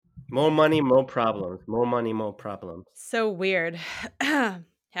More money, more problems. More money, more problems. So weird.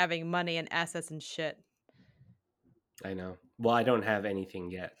 Having money and assets and shit. I know. Well, I don't have anything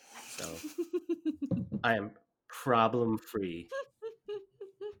yet, so I am problem free.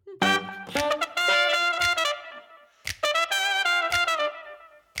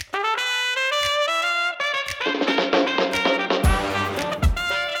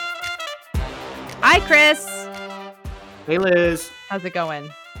 Hi, Chris. Hey, Liz. How's it going?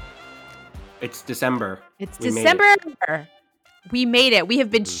 It's December. It's We made it. December. We made it. We have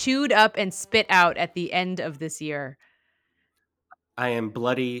been Mhm. chewed up and spit out at the end of this year. I am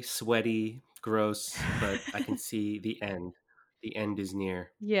bloody, sweaty, gross, but I can see the end. The end is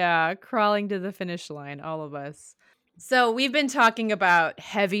near. Yeah, crawling to the finish line, all of us. So, we've been talking about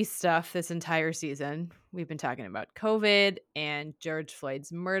heavy stuff this entire season. We've been talking about COVID and George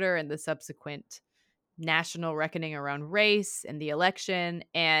Floyd's murder and the subsequent national reckoning around race and the election.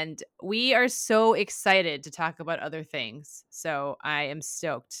 And we are so excited to talk about other things. So, I am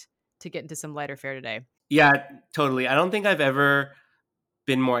stoked to get into some lighter fare today. Yeah, totally. I don't think I've ever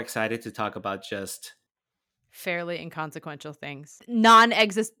been more excited to talk about just Fairly inconsequential things.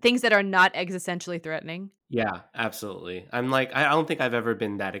 Non-exist things that are not existentially threatening. yeah, absolutely. I'm like I don't think I've ever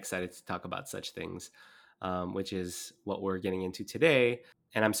been that excited to talk about such things, which is what we're getting into today,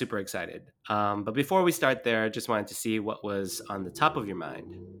 and I'm super excited. But before we start there, I just wanted to see what was on the top of your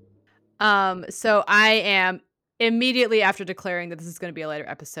mind. So I am immediately after declaring that this is going to be a later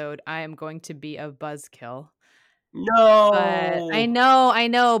episode, I am going to be a buzzkill. But No, I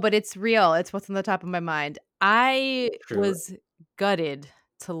know, but it's real. It's what's on the top of my mind. I true. was gutted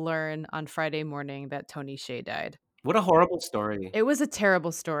to learn on Friday morning that Tony Hsieh died. What a horrible story. It was a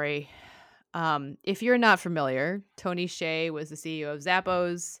terrible story. If you're not familiar, Tony Hsieh was the CEO of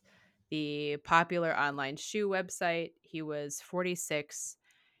Zappos, the popular online shoe website. He was 46.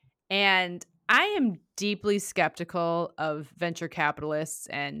 And I am deeply skeptical of venture capitalists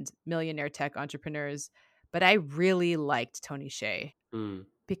and millionaire tech entrepreneurs, but I really liked Tony Hsieh Hmm.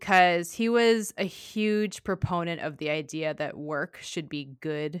 because he was a huge proponent of the idea that work should be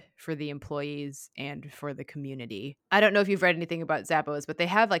good for the employees and for the community. I don't know if you've read anything about Zappos, but they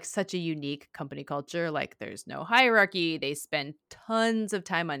have like such a unique company culture. Like there's no hierarchy. They spend tons of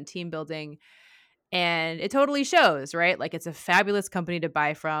time on team building and it totally shows, right? Like it's a fabulous company to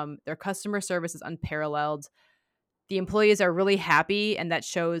buy from. Their customer service is unparalleled. The employees are really happy, and that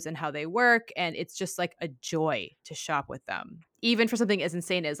shows in how they work. And it's just like a joy to shop with them, even for something as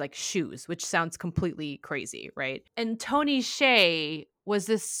insane as like shoes, which sounds completely crazy, right? And Tony Hsieh was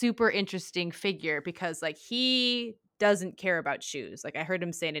this super interesting figure because like he doesn't care about shoes. Like I heard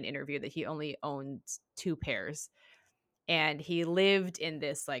him say in an interview that he only owns two pairs and he lived in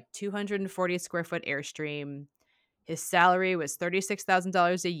this like 240 square foot Airstream. His salary was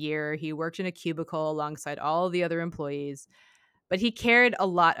 $36,000 a year. He worked in a cubicle alongside all of the other employees, but he cared a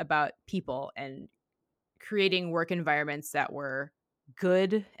lot about people and creating work environments that were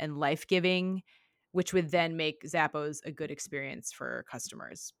good and life giving, which would then make Zappos a good experience for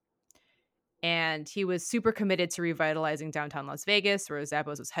customers. And he was super committed to revitalizing downtown Las Vegas, where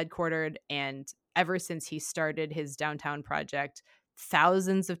Zappos was headquartered. And ever since he started his downtown project,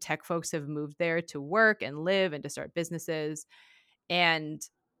 thousands of tech folks have moved there to work and live and to start businesses. And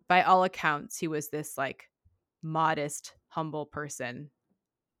by all accounts, he was this like modest, humble person.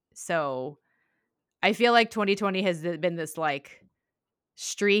 So I feel like 2020 has been this like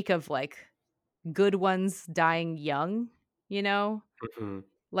streak of like good ones dying young, you know? Mhm.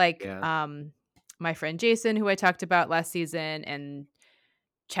 Like Yeah. my friend Jason, who I talked about last season, and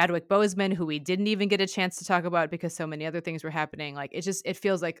Chadwick Boseman, who we didn't even get a chance to talk about because so many other things were happening. Like it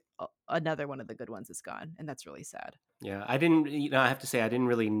feels like another one of the good ones is gone, and that's really sad. Yeah, I didn't. I have to say, I didn't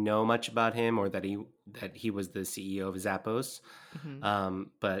really know much about him, or that he was the CEO of Zappos. Hmm.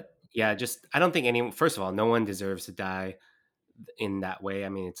 But yeah, just I don't think any. First of all, no one deserves to die in that way. I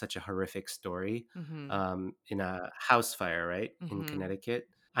mean, it's such a horrific story. Hmm. In a house fire, right in Hmm. Connecticut.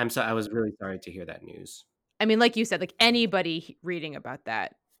 I was really sorry to hear that news. I mean, like you said, like anybody reading about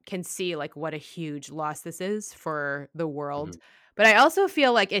that can see like what a huge loss this is for the world. Mhm. But I also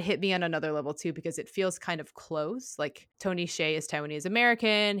feel like it hit me on another level too because it feels kind of close. Like Tony Hsieh is Taiwanese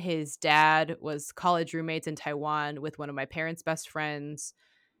American. His dad was college roommates in Taiwan with one of my parents' best friends.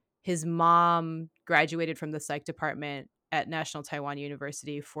 His mom graduated from the psych department at National Taiwan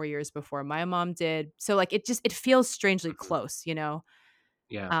University 4 years before my mom did. So like it feels strangely Mhm. close, you know.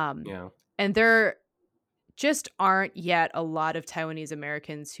 Yeah, Um yeah. and there just aren't yet a lot of Taiwanese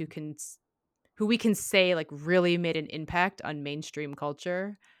Americans who we can say like really made an impact on mainstream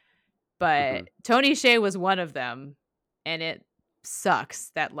culture. Hmm. But Tony Hsieh was one of them, and it sucks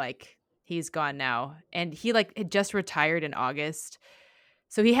that like he's gone now. And he like had just retired in August.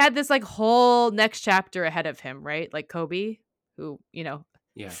 So he had this like whole next chapter ahead of him, right? Like Kobe, who,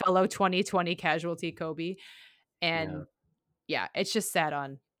 Yeah. fellow 2020 casualty Kobe. Yeah. And yeah, it's just sad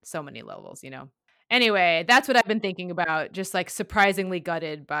on so many levels. Anyway, that's what I've been thinking about, just like surprisingly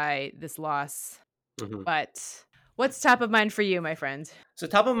gutted by this loss. Hmm. But what's top of mind for you, my friend? So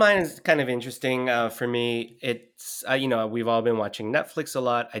top of mind is kind of interesting for me. It's we've all been watching Netflix a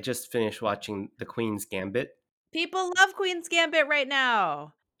lot. I just finished watching The Queen's Gambit. People love Queen's Gambit right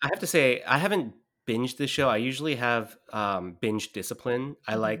now. I have to say I haven't binged the show. I usually have binge discipline.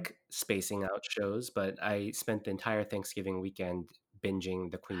 I Mhm. like spacing out shows, but I spent the entire Thanksgiving weekend binging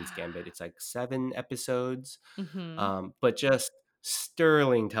The Queen's Gambit. It's like 7 episodes, Mhm. but just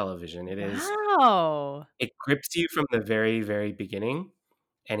sterling television. Wow. It grips you from the very, very beginning,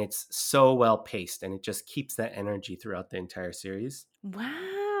 and it's so well paced, and it just keeps that energy throughout the entire series.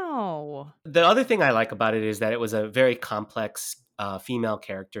 Wow. The other thing I like about it is that it was a very complex female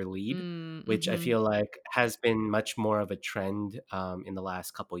character lead, Mm, which I mhm. feel like has been much more of a trend in the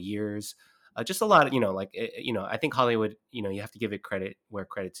last couple years. Just a lot of, I think Hollywood, you have to give it credit where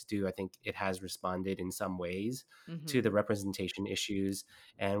credit's due. I think it has responded in some ways to the Mhm. representation issues.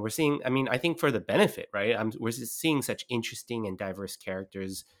 And we're seeing, I mean, I think for the benefit, right? We're just seeing such interesting and diverse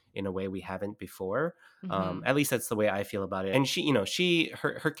characters in a way we haven't before. Mhm. At least that's the way I feel about it. And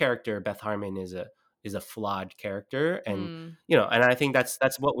her character Beth Harmon is a flawed character, and Hmm. and I think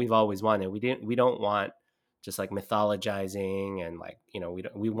that's what we've always wanted. We don't want just like mythologizing and like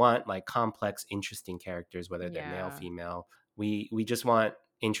we want like complex, interesting characters, whether they're male, Yeah. female. We just want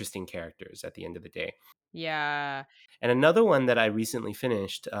interesting characters at the end of the day. Yeah. And another one that I recently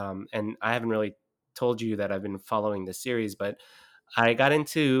finished, and I haven't really told you that I've been following the series, but I got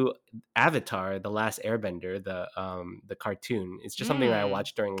into Avatar: The Last Airbender, the cartoon. It's just something that I Mm.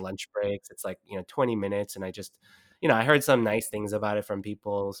 watch during lunch breaks. It's like 20 minutes, and I just I heard some nice things about it from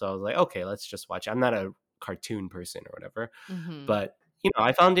people, so I was like, okay, let's just watch it. I'm not a cartoon person or whatever, Mhm. but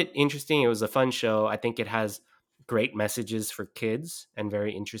I found it interesting. It was a fun show. I think it has great messages for kids and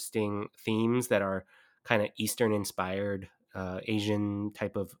very interesting themes that are kind of Eastern inspired, Asian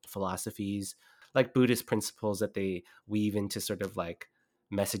type of philosophies, like Buddhist principles that they weave into sort of like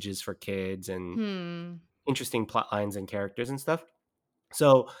messages for kids and Hmm. interesting plot lines and characters and stuff.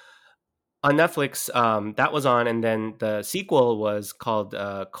 So on Netflix, that was on, and then the sequel was called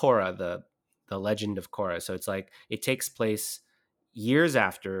Korra, the Legend of Korra. So it's like it takes place years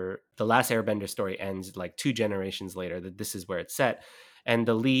after the last Airbender story ends, like 2 generations later. That this is where it's set, and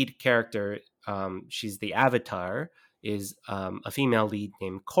the lead character, she's the Avatar, is a female lead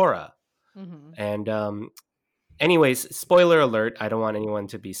named Korra, Mhm. and anyways, spoiler alert. I don't want anyone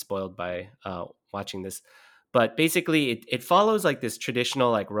to be spoiled by watching this, but basically, it follows like this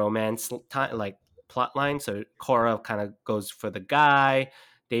traditional like romance like plot line. So Korra kind of goes for the guy.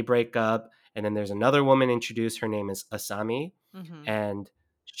 They break up, and then there's another woman introduced. Her name is Asami, Mhm. and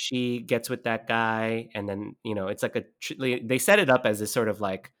she gets with that guy. And then it's like they set it up as this sort of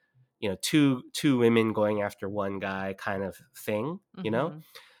like two women going after one guy kind of thing. Mhm.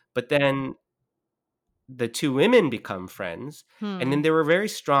 But then the two women become friends, and then Hmm. there were very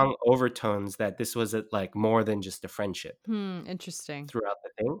strong overtones that this was like more than just a friendship Hmm. Interesting. throughout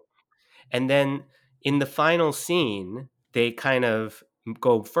the thing. And then in the final scene they kind of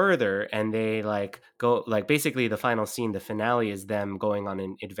go further, and they like go like basically the final scene, the finale, is them going on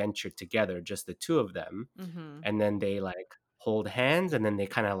an adventure together, just the two of them, Mhm. and then they like hold hands, and then they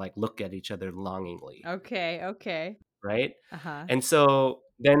kind of like look at each other longingly, Okay. Okay. right? Uh-huh. And so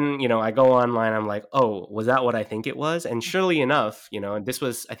then, I go online, I'm like, oh, was that what I think it was? And surely enough, this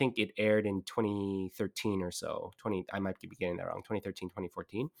was, I think it aired in 2013 or so, I might be getting that wrong, 2013,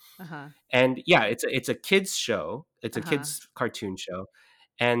 2014. Uh-huh. And yeah, it's a kids show, it's a Uh-huh. kids cartoon show.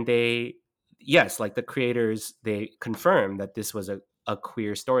 And yes, like the creators, they confirmed that this was a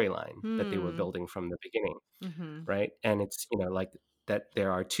queer storyline that they were Hmm. building from the beginning, Mhm. right? And it's like that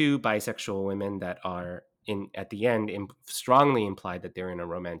there are two bisexual women that are in at the end strongly implied that they're in a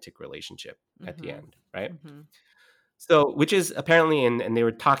romantic relationship at the Mhm. end, right? Mhm. So which is apparently and they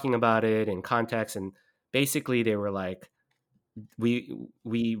were talking about it in context, and basically they were like,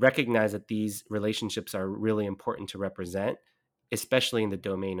 we recognize that these relationships are really important to represent, especially in the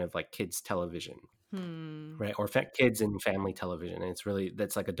domain of like kids television, Hmm. right? Or kids and family television. And it's really,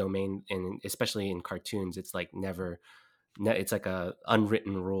 that's like a domain, and especially in cartoons, it's like never, it's like a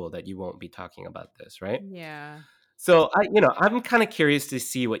unwritten rule that you won't be talking about this, right? Yeah. So I'm kind of curious to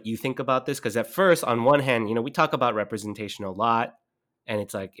see what you think about this, because at first, on one hand, we talk about representation a lot, and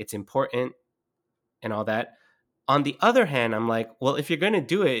it's like it's important and all that. On the other hand, I'm like, well, if you're going to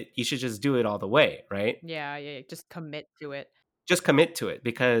do it, you should just do it all the way, right? Yeah, yeah, yeah, just commit to it. Just commit to it,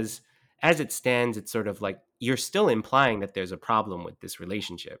 because as it stands, it's sort of like you're still implying that there's a problem with this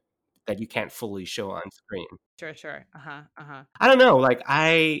relationship that you can't fully show on screen. Sure, sure. Uh-huh, uh-huh. I don't know. Like,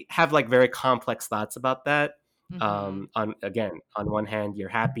 I have like very complex thoughts about that. Mhm. On again, on one hand, you're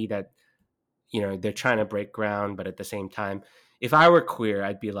happy that they're trying to break ground, but at the same time, if I were queer,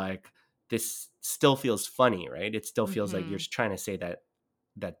 I'd be like, this still feels funny, right? It still feels like you're Mhm. just trying to say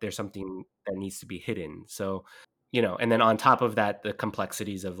that there's something that needs to be hidden. So, and then on top of that, the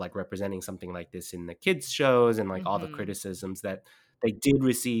complexities of like representing something like this in the kids shows, and like all the Mhm. criticisms that they did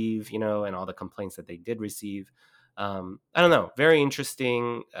receive, and all the complaints that they did receive. I don't know, very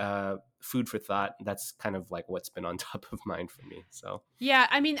interesting, food for thought. That's kind of like what's been on top of mind for me. So Yeah,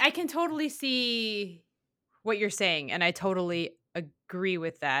 I mean, I can totally see what you're saying, and I totally agree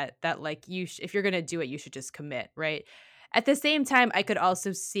with that. That like if you're gonna do it, you should just commit, right? At the same time, I could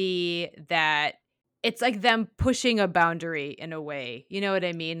also see that it's like them pushing a boundary in a way. You know what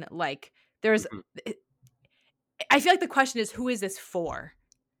I mean? Like there's, mhm, I feel like the question is, who is this for?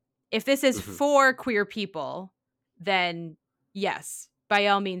 If this is mhm, for queer people, then yes, by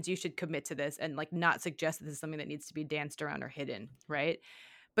all means, you should commit to this and like not suggest that this is something that needs to be danced around or hidden, right?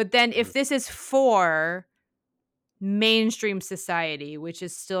 But then mhm. if this is for mainstream society, which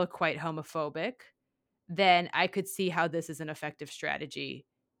is still quite homophobic, then I could see how this is an effective strategy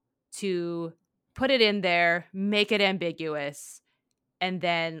to put it in there, make it ambiguous, and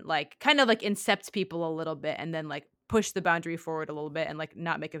then like kind of like incept people a little bit and then like push the boundary forward a little bit and like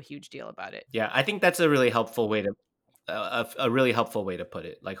not make a huge deal about it. Yeah, I think that's a really helpful way to a really helpful way to put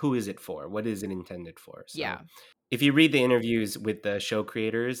it. Like, who is it for? What is it intended for? Yeah. So, if you read the interviews with the show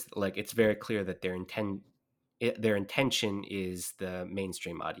creators, like, it's very clear that their intention is the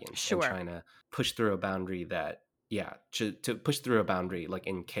mainstream audience, and Sure. trying to push through a boundary that, yeah, to push through a boundary like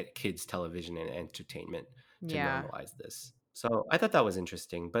in kids television and entertainment, to Yeah. normalize this. So I thought that was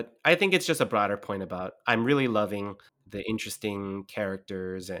interesting, but I think it's just a broader point about, I'm really loving the interesting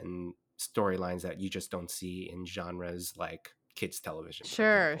characters and storylines that you just don't see in genres like kids television, for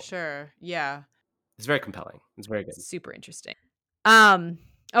Sure, example. sure. Yeah. It's very compelling. It's very good. Super interesting. Um,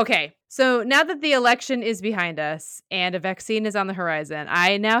 okay. So now that the election is behind us and a vaccine is on the horizon,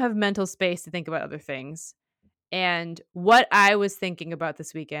 I now have mental space to think about other things. And what I was thinking about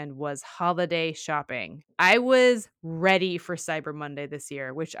this weekend was holiday shopping. I was ready for Cyber Monday this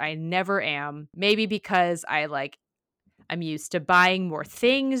year, which I never am. Maybe because I'm used to buying more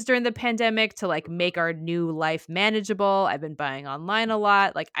things during the pandemic to like make our new life manageable. I've been buying online a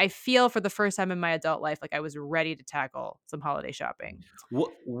lot. Like I feel for the first time in my adult life like I was ready to tackle some holiday shopping.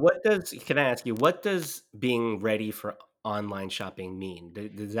 What does Can I ask you, what does being ready for online shopping mean?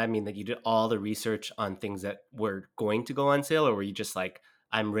 Does that mean that you did all the research on things that were going to go on sale, or were you just like,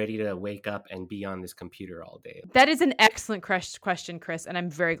 I'm ready to wake up and be on this computer all day? That is an excellent question, Chris, and I'm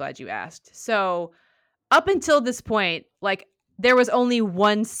very glad you asked. So, up until this point, like there was only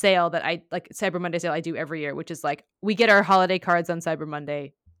one sale that I like Cyber Monday sale I do every year, which is like we get our holiday cards on Cyber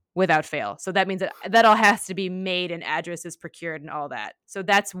Monday without fail. So that means that that all has to be made and addresses procured and all that. So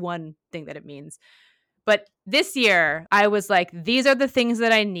that's one thing that it means. But this year, I was like, these are the things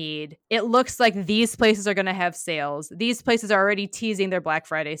that I need. It looks like these places are going to have sales. These places are already teasing their Black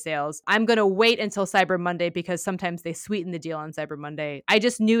Friday sales. I'm going to wait until Cyber Monday because sometimes they sweeten the deal on Cyber Monday. I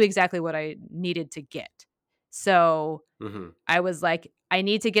just knew exactly what I needed to get. So Hmm. I was like, I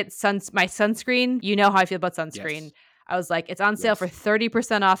need to get my sunscreen. You know how I feel about sunscreen. Yes. I was like, it's on sale for Yes.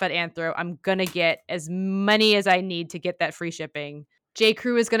 30% off at Anthro. I'm going to get as many as I need to get that free shipping. J.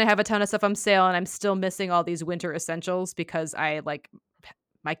 Crew is going to have a ton of stuff on sale, and I'm still missing all these winter essentials because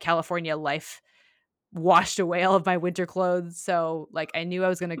my California life washed away all of my winter clothes. So like I knew I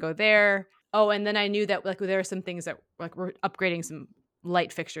was going to go there. Oh, and then I knew that like there are some things that like we're upgrading some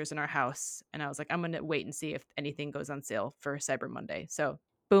light fixtures in our house, and I was like, I'm going to wait and see if anything goes on sale for Cyber Monday. So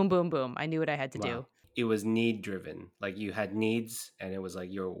boom, boom, boom. I knew what I had to do. Wow. It was need driven. Like, you had needs, and it was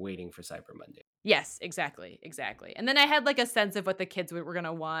like you're waiting for Cyber Monday. Yes, exactly, exactly. And then I had like a sense of what the kids were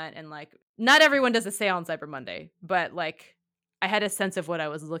gonna want, and like not everyone does a sale on Cyber Monday, but like I had a sense of what I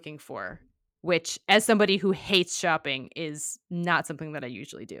was looking for, which, as somebody who hates shopping, is not something that I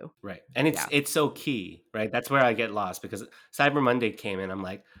usually do. Right. And it's Yeah. it's so key, right? That's where I get lost, because Cyber Monday came and I'm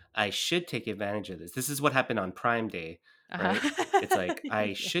like, I should take advantage of this. This is what happened on Prime Day, right? It's Uh-huh. like, I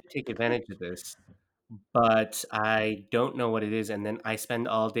Yeah. should take advantage of this, but I don't know what it is. And then I spend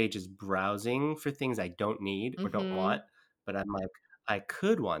all day just browsing for things I don't need or don't Mhm. want. But I'm like, I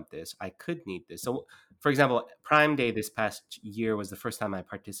could want this. I could need this. So, for example, Prime Day this past year was the first time I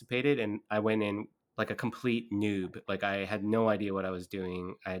participated, and I went in. like a complete noob. Like I had no idea what I was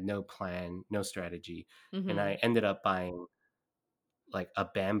doing. I had no plan, no strategy. And I Mhm. ended up buying like a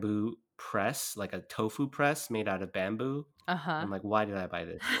bamboo press, like a tofu press made out of bamboo. Uh-huh. I'm like, why did I buy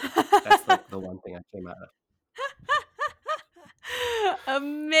this thing? That's like the one thing I came out of.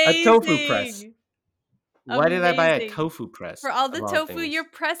 A tofu press. Amazing. Why did I buy a Amazing. tofu press For all of the all tofu you're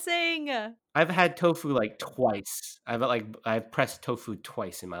things? pressing. I've had tofu like twice. I've pressed tofu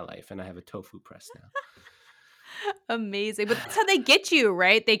twice in my life, and I have a tofu press now. Amazing. But that's how they get you,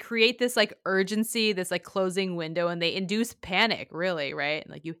 right? They create this like urgency, this like closing window, and they induce panic, really, right?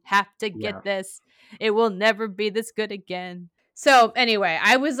 Like you have to Yeah. get this. It will never be this good again. So, anyway,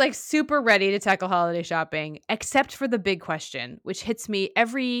 I was like super ready to tackle holiday shopping, except for the big question, which hits me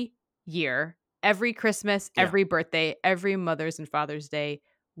every year, every Christmas, Yeah. every birthday, every Mother's and Father's Day: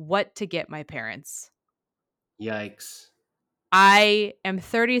 what to get my parents. Yikes. I am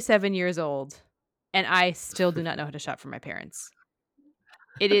 37 years old and I still do not know how to shop for my parents.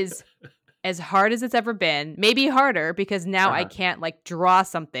 It is as hard as it's ever been, maybe harder because now I Uh-huh. can't like draw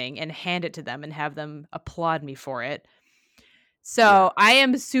something and hand it to them and have them applaud me for it. Yeah. So I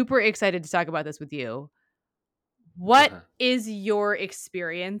am super excited to talk about this with you. What Uh-huh. is your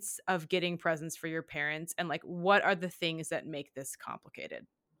experience of getting presents for your parents? And like, what are the things that make this complicated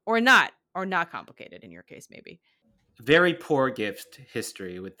or not complicated in your case, maybe? Very poor gift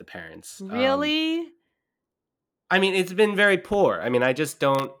history with the parents. Really? I mean, it's been very poor. I mean, I just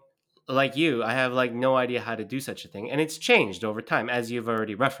don't like you. I have like no idea how to do such a thing, and it's changed over time, as you've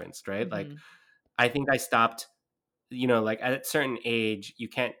already referenced, right? Like, Hmm. I think I stopped. Like at a certain age, you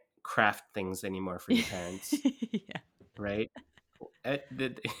can't craft things anymore for your parents, Yeah. right? At,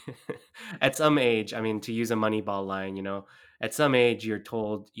 the, at some age, I mean, to use a Moneyball line, at some age, you're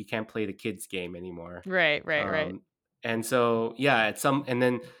told you can't play the kids' game anymore. Right, right, right. Um, and so, yeah, and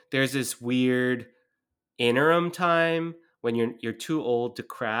then there's this weird interim time when you're too old to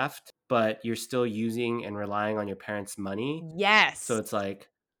craft, but you're still using and relying on your parents' money. So Yes. it's like,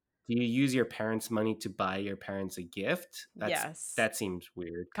 do you use your parents' money to buy your parents a gift? Yes. That seems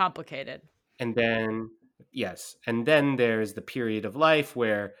weird. Complicated. And then yes, and then there's the period of life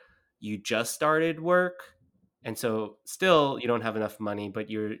where you just started work, and so still you don't have enough money, but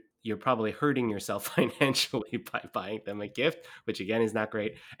you're probably hurting yourself financially by buying them a gift, which again is not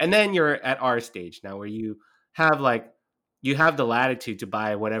great. And then you're at our stage now where have like you have the latitude to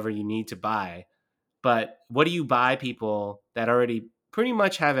buy whatever you need to buy, but what do you buy people that already pretty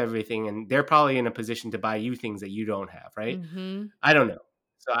much have everything, and they're probably in a position to buy you things that you don't have, right? Mhm. I don't know.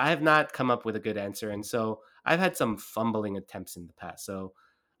 So I have not come up with a good answer. And so I've had some fumbling attempts in the past. So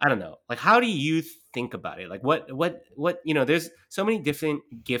I don't know. Like, how do you think about it? Like, there's so many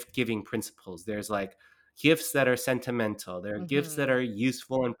different gift giving principles. There's like gifts that are sentimental, there are gifts that Mhm. are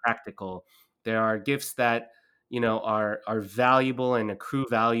useful and practical, there are gifts that, are valuable and accrue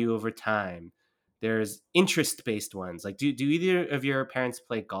value over time. There's interest based ones. Like, do either of your parents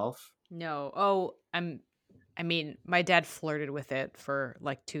play golf? No. Oh, I mean, my dad flirted with it for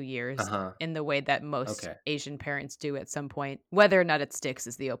like 2 Uh years huh. in the way that most Okay. Asian parents do at some point. Whether or not it sticks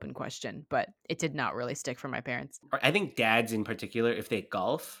is the open question, but it did not really stick for my parents. I think dads in particular, if they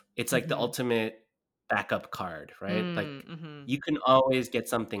golf, it's like the Mhm. ultimate backup card, right? Like Mhm. you can always get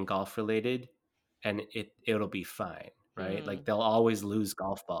something golf related and it'll be fine, right? Like Mm. they'll always lose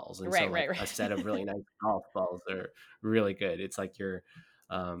golf balls. And so Right, like right, a set of right. really nice golf balls are really good. It's like your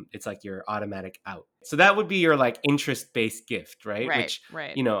automatic out. So that would be your like interest based gift, right? Right, Which,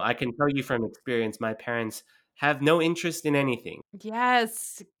 right. I can tell you from experience, my parents have no interest in anything.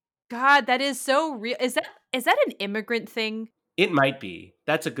 Yes. God, that is so real. Is that an immigrant thing? It might be.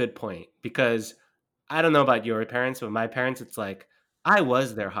 That's a good point because I don't know about your parents, but my parents, it's like I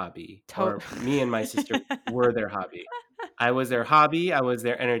was their hobby, To or me and my sister were their hobby. I was their hobby. I was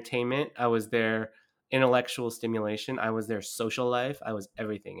their entertainment. I was their intellectual stimulation. I was their social life. I was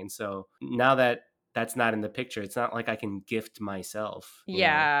everything. And so now that that's not in the picture, it's not like I can gift myself.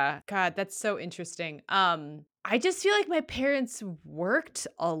 Yeah. God, that's so interesting. I just feel like my parents worked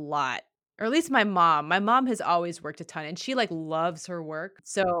a lot. Or at least my mom. My mom has always worked a ton and she like loves her work.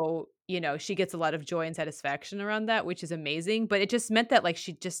 So, she gets a lot of joy and satisfaction around that, which is amazing, but it just meant that like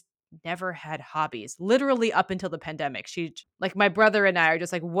she just never had hobbies. Literally up until the pandemic. Like my brother and I are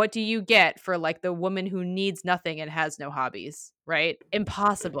just like, what do you get for like the woman who needs nothing and has no hobbies, right?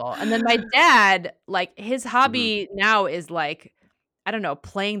 Impossible. And then my dad, like his Mhm. hobby now is like I don't know,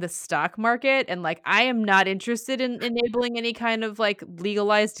 playing the stock market, and, like, I am not interested in enabling any kind of, like,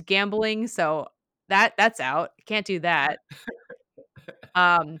 legalized gambling, so that's out. Can't do that.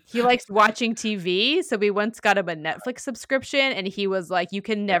 He likes watching TV, so we once got him a Netflix subscription, and he was like, "You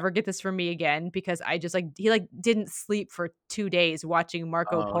can never get this from me again," because I just like he like didn't sleep for 2 days watching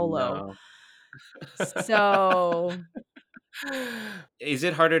Marco Oh Polo. no. So, Is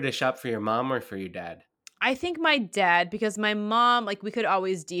it harder to shop for your mom or for your dad? I think my dad, because my mom, like, we could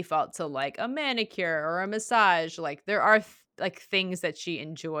always default to, like, a manicure or a massage, like, there are like, things that she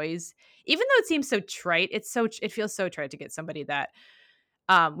enjoys. Even though it seems so trite, it feels so trite to get somebody that.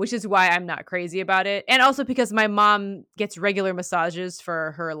 Which is why I'm not crazy about it. And also because my mom gets regular massages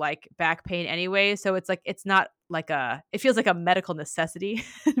for her like back pain anyway. So it's like it's not like it feels like a medical necessity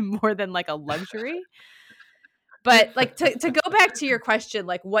more than like a luxury. But like to go back to your question,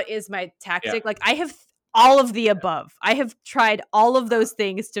 like what is my Yeah. tactic? Like I have all of the above. I have tried all of those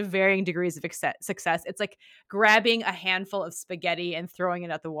things to varying degrees of success. It's like grabbing a handful of spaghetti and throwing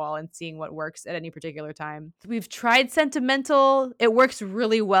it at the wall and seeing what works at any particular time. We've tried sentimental. It works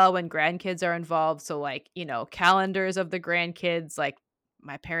really well when grandkids are involved. So like, calendars of the grandkids, like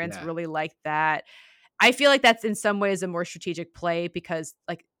my parents Yeah. really like that. I feel like that's in some ways a more strategic play because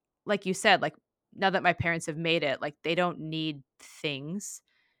like you said, like now that my parents have made it, like they don't need things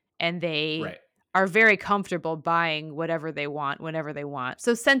and they Right. are very comfortable buying whatever they want whenever they want.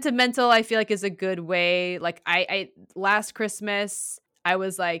 So sentimental I feel like is a good way. Like I last Christmas I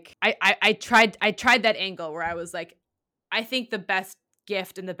was like I tried that angle where I was like I think the best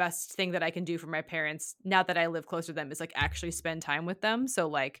gift and the best thing that I can do for my parents now that I live closer to them is like actually spend time with them. So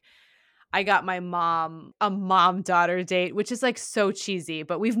like I got my mom a mom-daughter date, which is, like, so cheesy,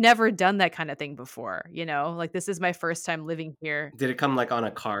 but we've never done that kinda thing before, you know? Like, this is my first time living here. Did it come like on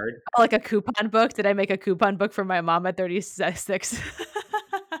a card? Oh, like a coupon book? Did I make a coupon book for my mom at 36?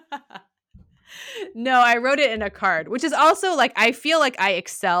 No, I wrote it in a card, which is also, like I feel like I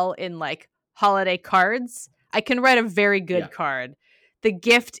excel in, like, holiday cards. I can write a very Yeah. good card. The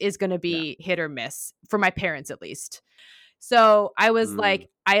gift is gonna Yeah. be hit or miss, for my parents at least. So I was Mm.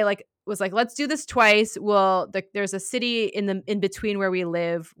 like, let's do this twice. Well, there's a city in between where we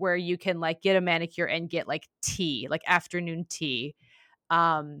live where you can like get a manicure and get like tea, like afternoon tea.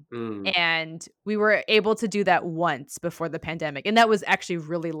 Um, Mm. and we were able to do that once before the pandemic, and that was actually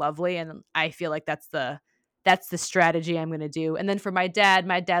really lovely. And I feel like that's the strategy I'm going to do. And then for my dad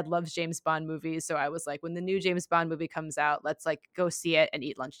loves James Bond movies, so I was like, when the new James Bond movie comes out, let's like go see it and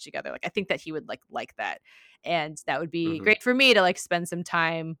eat lunch together. Like I think that he would like that, and that would be Mhm. great for me to like spend some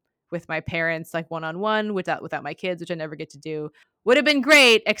time with my parents, like one on one, without my kids, which I never get to do. Would have been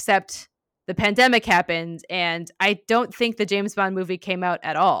great, except the pandemic happened, and I don't think the James Bond movie came out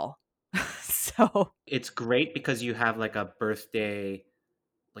at all. So, It's great because you have like a birthday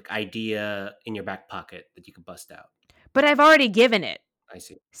like idea in your back pocket that you could bust out. but I've already given it. I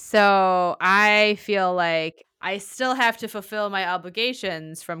see. So I feel like I still have to fulfill my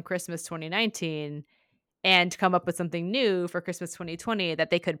obligations from Christmas 2019 and come up with something new for Christmas 2020 that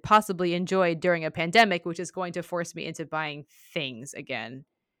they could possibly enjoy during a pandemic, which is going to force me into buying things again,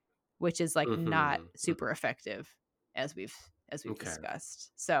 which is like not Mhm. super effective as we've Okay.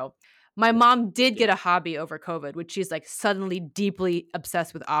 discussed. So my mom did Yeah. get a hobby over COVID, which she's like suddenly deeply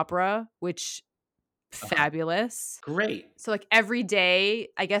obsessed with opera, which Uh-huh. fabulous. Great. So like every day,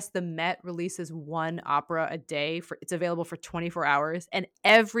 I guess the Met releases one opera a day for it's available for 24 hours, and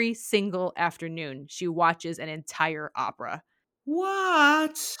every single afternoon she watches an entire opera.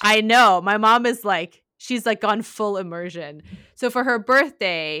 What? I know. My mom is like she's like gone full immersion. So for her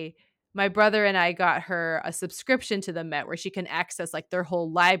birthday, my brother and I got her a subscription to the Met where she can access like their whole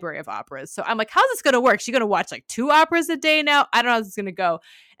library of operas. So I'm like, how's this gonna work? She gonna watch like 2 operas a day now? I don't know how this is gonna go.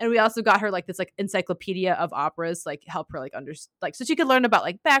 And we also got her like this like encyclopedia of operas, like help her like like so she could learn about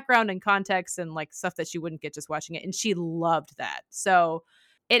like background and context and like stuff that she wouldn't get just watching it. And she loved that. So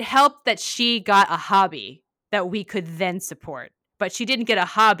it helped that she got a hobby that we could then support, but she didn't get a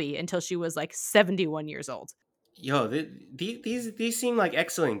hobby until she was like 71 years old. Yo, these seem like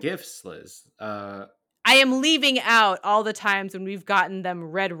excellent gifts, Liz. I am leaving out all the times when we've gotten them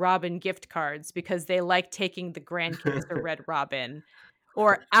Red Robin gift cards because they like taking the grandkids to Red Robin,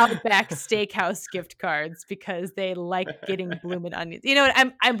 or Outback Steakhouse gift cards because they like getting bloomin' onions. You know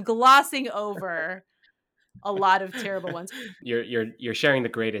what? I'm glossing over a lot of terrible ones. You're sharing the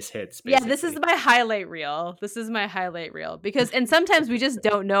greatest hits, Yeah, this is basically. my highlight reel. This is my highlight reel because and sometimes we just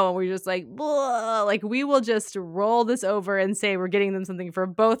don't know and we're just like, "Blah," like we will just roll this over and say we're getting them something for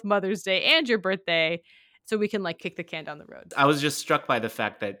both Mother's Day and your birthday so we can like kick the can down the road. I was just struck by the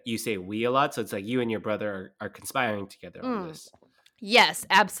fact that you say we a lot, so it's like you and your brother are conspiring together on Mm. this. Yes,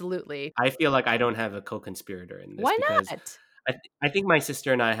 absolutely. I feel like I don't have a co-conspirator in this Why because not? I think my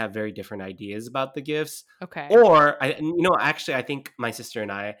sister and I have very different ideas about the gifts. Okay. Or actually, I think my sister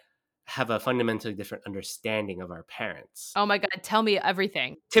and I have a fundamentally different understanding of our parents. Oh my god, tell me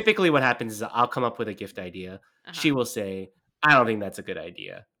everything. Typically, what happens is I'll come up with a gift idea. She Uh-huh. will say, "I don't think that's a good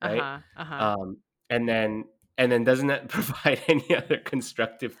idea," right? Uh-huh. Uh-huh. Um, and then doesn't that provide any other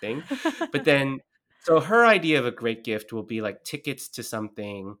constructive thing? But then, so her idea of a great gift will be like tickets to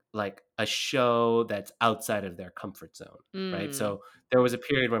something like a show that's outside of their comfort zone, right? Mm. So there was a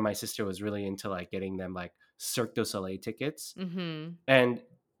period where my sister was really into like getting them like Cirque du Soleil tickets. Mhm. And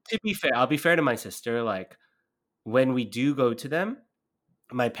to be fair, I'll be fair to my sister. Like when we do go to them,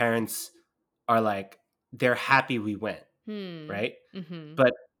 my parents are like, they're happy we went, Hmm. right? Mhm.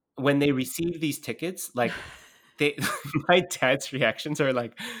 But when they receive these tickets, like they my dad's reactions are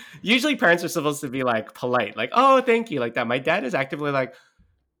like, usually parents are supposed to be like polite, like, oh, thank you, like that. My dad is actively like,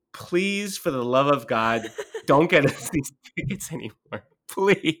 please, for the love of God, don't get us these tickets anymore,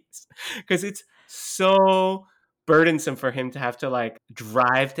 please, because it's so burdensome for him to have to like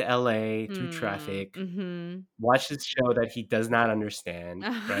drive to LA through Hmm. traffic, Mhm. watch this show that he does not understand,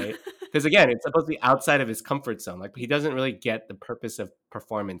 right? Because again, it's supposed to be outside of his comfort zone. Like he doesn't really get the purpose of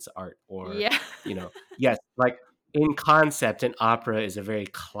performance art, or, Yeah. yes, like in concept, an opera is a very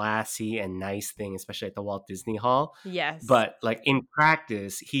classy and nice thing, especially at the Walt Disney Hall. Yes. But like in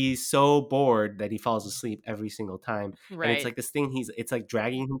practice, he's so bored that he falls asleep every single time. And it's Right. like this thing it's like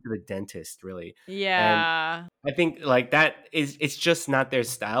dragging him to the dentist, really. And Yeah. I think like that is it's just not their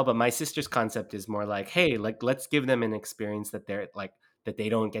style, but my sister's concept is more like, hey, like let's give them an experience that they're like that they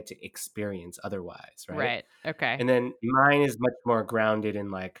don't get to experience otherwise, right? Right. Okay. And then mine is much more grounded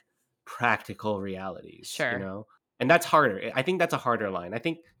in like practical realities, Sure. And that's harder. I think that's a harder line. I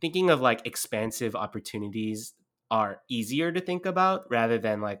think thinking of like expansive opportunities are easier to think about rather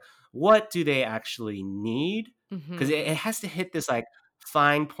than like what do they actually need? Because it, Mhm. it has to hit this like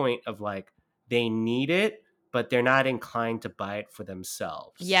fine point of like they need it, but they're not inclined to buy it for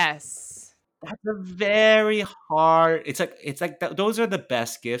themselves. Yes. That's a very hard. It's like those are the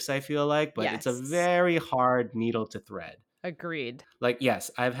best gifts I feel like, but it's a Yes. very hard needle to thread. Agreed. Like yes,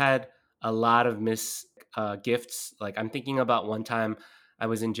 I've had a lot of miss gifts. Like I'm thinking about one time I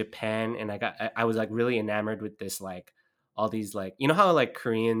was in Japan and I was like really enamored with this like all these like how like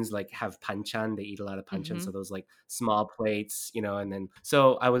Koreans like have panchan, they eat a lot of panchan, so Mhm. those like small plates, and then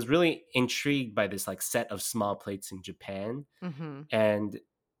so I was really intrigued by this like set of small plates in Japan, Mhm. and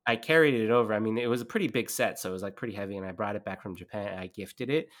I carried it over. I mean, it was a pretty big set, so it was like pretty heavy, and I brought it back from Japan and I gifted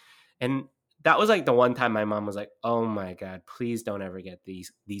it. And that was like the one time my mom was like, "Oh my god, please don't ever get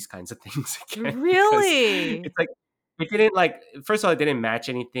these kinds of things again," because Really? it's like it didn't like first of all, it didn't match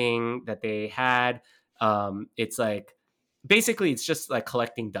anything that they had. It's like basically it's just like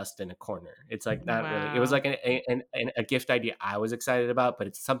collecting dust in a corner. It's like not really. It was Wow. like a gift idea I was excited about, but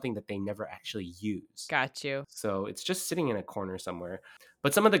it's something that they never actually use. Got you. So it's just sitting in a corner somewhere.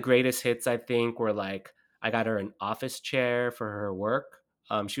 But some of the greatest hits, I think, were like I got her an office chair for her work.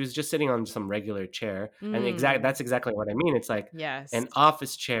 She was just sitting on some regular chair, and Mm. that's exactly what I mean. It's like Yes. an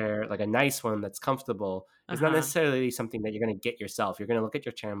office chair, like a nice one that's comfortable, is not Uh-huh. necessarily something that you're going to get yourself. You're going to look at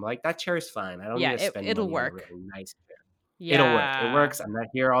your chair and be like, that chair is fine. I don't need Yeah, to it spend it'll money on a work. really nice chair. It'll work. It Yeah. works. I'm not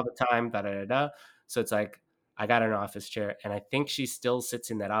here all the time. Da da da da. So it's like I got an office chair, and I think she still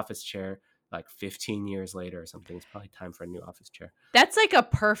sits in that office chair like 15 years later or something. It's probably time for a new office chair. That's like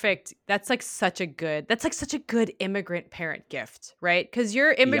such a good immigrant parent gift, right? Because your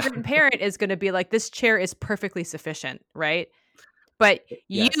Yeah. immigrant parent is going to be like, this chair is perfectly sufficient, right? But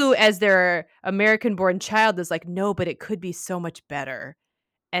you, Yes. as their American born child, is like, no, but it could be so much better.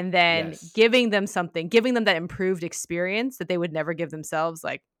 And then Yes. giving them that improved experience that they would never give themselves,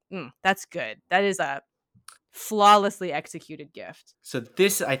 like, that's good. That is a flawlessly executed gift. So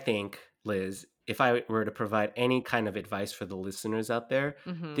this, I think, Liz, if I were to provide any kind of advice for the listeners out there,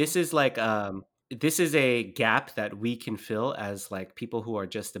 Mhm. this is like this is a gap that we can fill as like people who are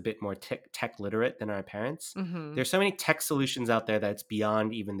just a bit more tech literate than our parents. Mhm. There's so many tech solutions out there that's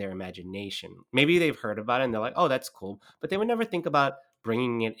beyond even their imagination. Maybe they've heard about it and they're like, "Oh, that's cool," but they would never think about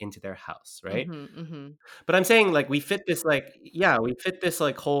bringing it into their house, right? Mhm. Mhm. But I'm saying like we fit this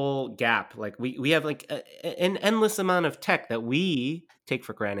like whole gap. Like we have like an endless amount of tech that we take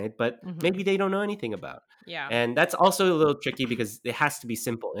for granted, but Mhm. maybe they don't know anything about. Yeah. And that's also a little tricky because it has to be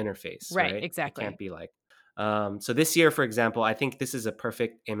simple interface, Right, right? It can't exactly. be like so this year, for example, I think this is a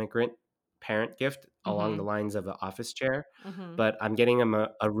perfect immigrant parent gift along the Mhm. lines of an office chair. Mhm. But I'm getting them a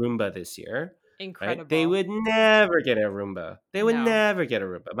Roomba this year, right? They Incredible. would never get a Roomba. They would No. never get a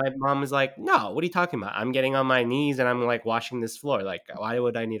Roomba. My mom was like, "No, what are you talking about? I'm getting on my knees and I'm like washing this floor. Like, why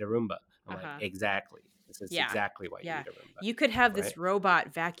would I need a Roomba?" I'm like, Uh-huh. "Exactly. This is Yeah. exactly what you Yeah. need to remember, You could have right? this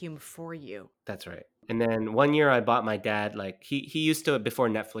robot vacuum for you. That's right. And then one year I bought my dad, like he used to, before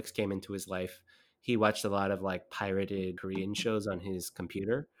Netflix came into his life, he watched a lot of like pirated Korean shows on his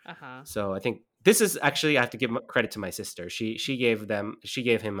computer. Uh-huh. So I think this is actually, I have to give credit to my sister. She gave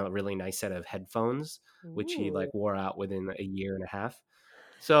him a really nice set of headphones, which he Ooh. like wore out within a year and a half.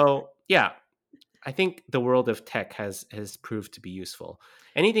 So yeah, I think the world of tech has proved to be useful.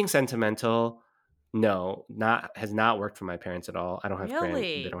 Anything sentimental, no, not has not worked for my parents at all. They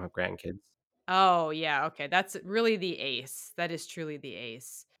Really? don't have grandkids. Oh, yeah, okay, that's really the ace. That is truly the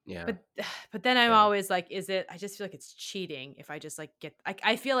ace. Yeah. But but then I'm Yeah. always like, is it I just feel like it's cheating if I just, like, get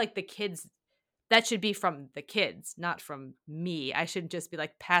I feel like the kids that should be from the kids, not from me. I shouldn't just be,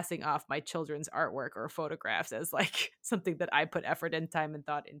 like, passing off my children's artwork or photographs as, like, something that I put effort and time and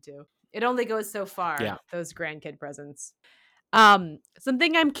thought into. It only goes so far, Yeah. those grandkid presents.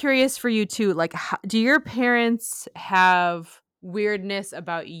 Something I'm curious for you too, like, do your parents have weirdness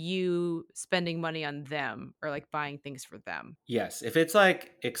about you spending money on them or like buying things for them? Yes. If it's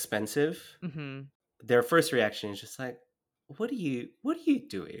like expensive, Mhm. their first reaction is just like, what are you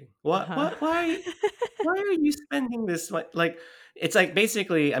doing? Uh-huh. Why are you spending this like it's like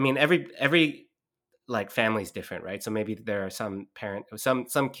basically, I mean, every like family's different, right? So maybe there are some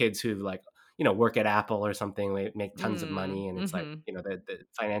kids who like, work at Apple or something, they make tons of money and it's like, Mhm. the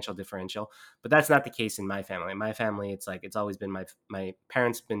financial differential. But that's not the case in my family. In my family, it's like it's always been my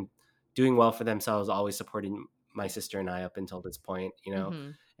parents been doing well for themselves, always supporting my sister and I up until this point.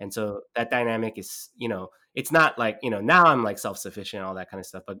 Mhm. And so that dynamic is, it's not like, now I'm like self-sufficient, all that kind of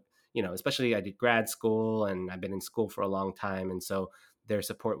stuff. But, especially I did grad school and I've been in school for a long time. And so their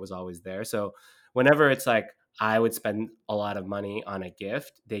support was always there. So whenever it's like I would spend a lot of money on a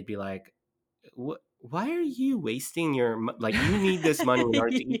gift, they'd be like, Why are you wasting like you need this money in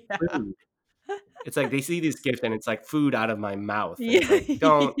order to eat Yeah. food?" It's like they see this gift and it's like food out of my mouth, and it's Yeah. like,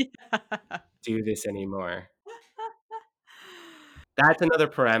 "Don't Yeah. do this anymore." That's another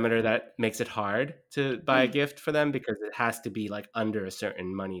parameter that makes it hard to buy a gift for them because it has to be like under a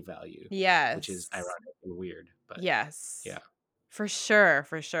certain money value, which is Yes. ironic and weird, but Yes. yeah. For sure,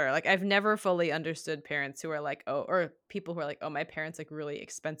 for sure. Like, I've never fully understood parents who are like, "Oh," or people who are like, "Oh, my parents like really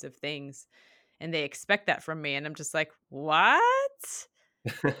expensive things, and they expect that from me." And I'm just like, "What?"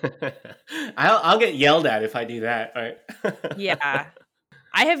 I'll get yelled at if I do that, right? Yeah.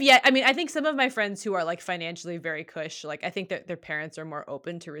 I have yet I mean, I think some of my friends who are, like, financially very cush, like, I think that their parents are more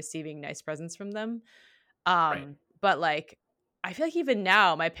open to receiving nice presents from them. Right. But, like, I feel like even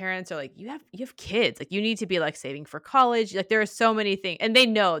now, my parents are like, you have kids, like, you need to be, like, saving for college." Like, there are so many things and they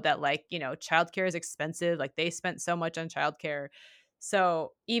know that, like, childcare is expensive, like, they spent so much on childcare.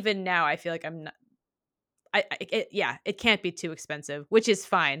 So, even now, I feel like I'm not yeah, it can't be too expensive, which is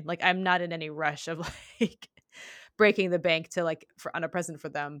fine. Like, I'm not in any rush of, like, breaking the bank to, like, for on a present for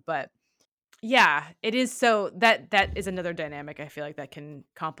them, but yeah, it is so that is another dynamic I feel like that can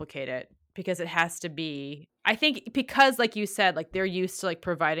complicate it because it has to be I think because, like you said, like, they're used to, like,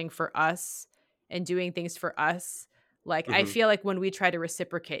 providing for us and doing things for us, like, I Mhm. feel like when we try to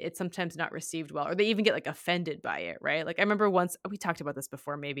reciprocate, it's sometimes not received well, or they even get, like, offended by it, right? Like, I remember once we talked about this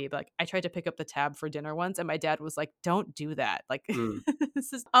before maybe, but, like, I tried to pick up the tab for dinner once, and my dad was like, "Don't do that." Like, Mm.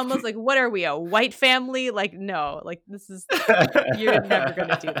 this is almost like, "What are we, a white family?" Like, "No." Like, this is you're never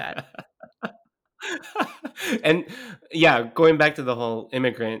gonna do that. And yeah, going back to the whole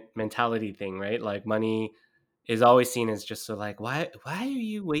immigrant mentality thing, right? Like money is always seen as just so like why are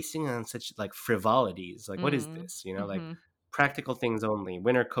you wasting on such like frivolities? Like what is Mm, this? Like mhm. practical things only,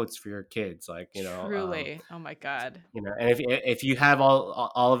 winter coats for your kids, Truly. Oh my god. and if you have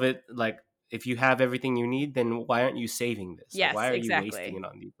all of it, like if you have everything you need, then why aren't you saving this? Like Yes, why are you wasting exactly. it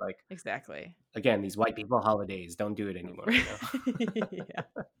on these like Exactly. again, these white people holidays? Don't do it anymore. Yeah.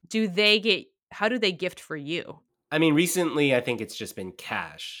 Do they get how do they gift for you? I mean, recently I think it's just been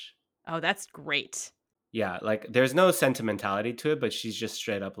cash. Oh, that's great. Yeah, like there's no sentimentality to it, but she's just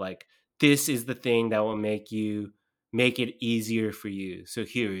straight up like, this is the thing that will make it easier for you. So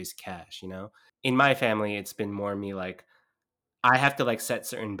here is cash. In my family, it's been more me like I have to like set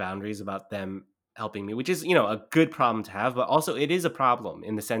certain boundaries about them helping me, which is, a good problem to have, but also it is a problem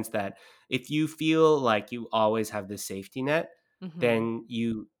in the sense that if you feel like you always have this safety net, Mhm. then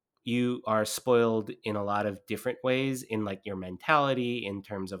you are spoiled in a lot of different ways in like your mentality, in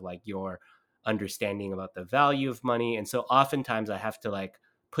terms of like your understanding about the value of money. And so oftentimes I have to like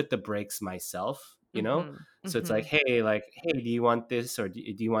put the brakes myself. Mhm. So it's like, Mhm. hey, do you want this, or do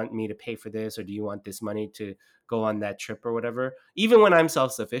you want me to pay for this, or do you want this money to go on that trip or whatever? Even when I'm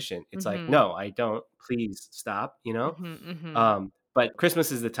self-sufficient, it's like, Mhm. no, I don't. Please stop. Mhm. Mhm. But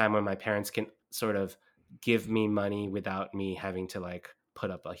Christmas is the time when my parents can sort of give me money without me having to like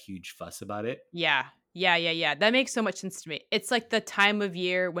put up a huge fuss about it. Yeah. Yeah. That makes so much sense to me. It's like the time of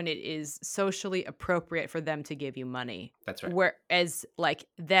year when it is socially appropriate for them to give you money. That's right. Whereas like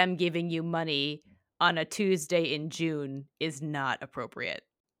them giving you money on a Tuesday in June is not appropriate.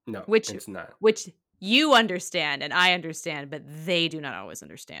 No, Which it's not. which you understand and I understand, but they do not always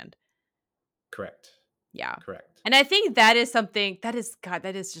understand. Correct. Yeah. Correct. And I think that is something that is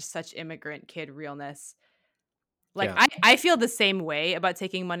just such immigrant kid realness. Like, Yeah. I feel the same way about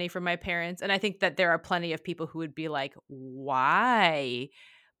taking money from my parents, and I think that there are plenty of people who would be like, "Why?"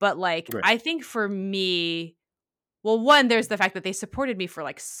 But, like, Right. I think for me well, one, there's the fact that they supported me for,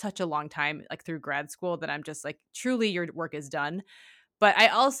 like, such a long time, like, through grad school that I'm just like, "Truly, your work is done." But I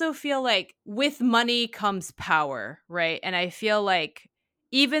also feel like with money comes power, right? And I feel like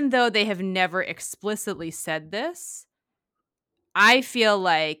even though they have never explicitly said this, I feel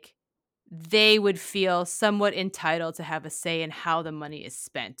like they would feel somewhat entitled to have a say in how the money is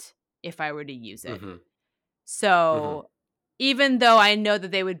spent if I were to use it. Mm-hmm. Mm-hmm. So, even though I know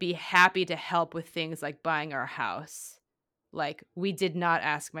that they would be happy to help with things like buying our house, like we did not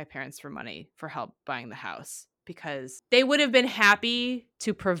ask my parents for money for help buying the house because they would have been happy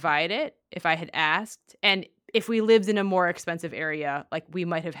to provide it if I had asked. And if we lived in a more expensive area, like we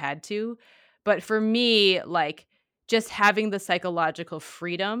might have had to. But for me, like just having the psychological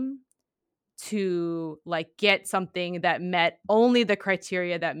freedom to like get something that met only the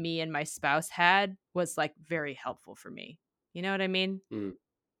criteria that me and my spouse had was like very helpful for me. You know what I mean? Mm.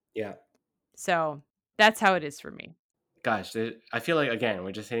 Yeah. So that's how it is for me. Gosh, I feel like again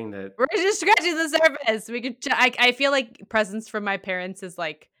we're just hitting the. We're just scratching the surface. We could. I feel like presents from my parents is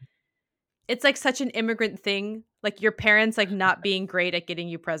like it's like such an immigrant thing. Like your parents like not being great at getting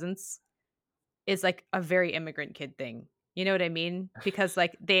you presents is like a very immigrant kid thing. You know what I mean? Because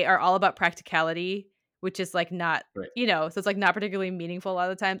like they are all about practicality, which is like not, Right. so it's like not particularly meaningful a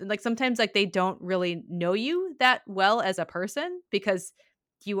lot of the times. And like sometimes like they don't really know you that well as a person because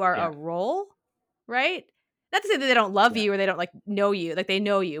you are a Yeah. role, right? Not to say that they don't love Yeah. you or they don't like know you. Like they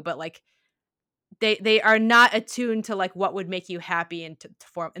know you, but like they are not attuned to like what would make you happy to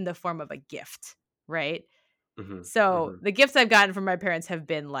form in the form of a gift, right? Mm-hmm. So Mm-hmm. the gifts I've gotten from my parents have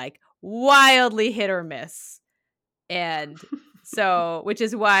been like wildly hit or miss. And so which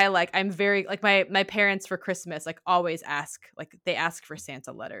is why like I'm very like my parents for Christmas like always ask like they ask for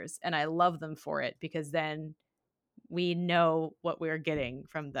Santa letters and I love them for it because then we know what we're getting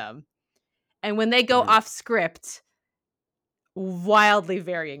from them. And when they go Mm-hmm. off script, wildly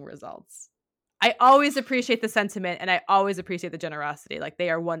varying results. I always appreciate the sentiment and I always appreciate the generosity. Like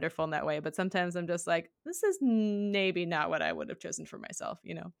they are wonderful in that way, but sometimes I'm just like this is maybe not what I would have chosen for myself,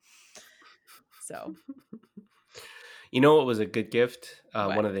 you know. So, You know what was a good gift?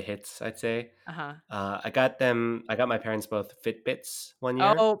 what? One of the hits, I'd say. Uh-huh. I got my parents both Fitbits one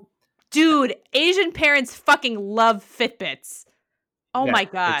year. Oh, dude, Asian parents fucking love Fitbits. Oh Yeah, my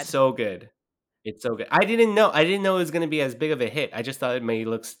it's god. so good. It's so good. I didn't know it was gonna be as big of a hit. I just thought it may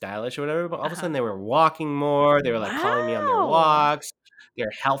look stylish or whatever, but all of a Uh-huh. sudden they were walking more. They were like calling me on their Wow. walks. Their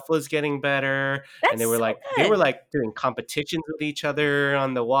health was getting better, and That's they were so like they were good. like doing competitions with each other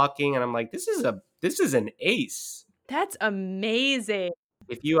on the walking, and I'm like, this is an ace. That's amazing.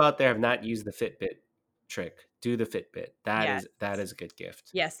 If you out there have not used the Fitbit trick, do the Fitbit. Yes. That is a good gift.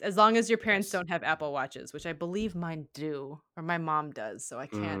 Yes, as long as your parents Yes. don't have Apple Watches, which I believe mine do, or my mom does, so I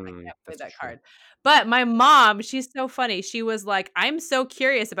can't play That's that true. card. But my mom, she's so funny. She was like, "I'm so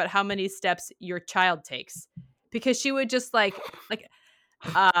curious about how many steps your child takes." Because she would just like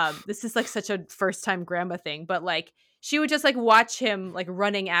this is like such a first time grandma thing, but like she would just like watch him like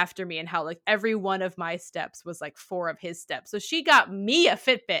running after me and how like every one of my steps was like four of his steps. So she got me a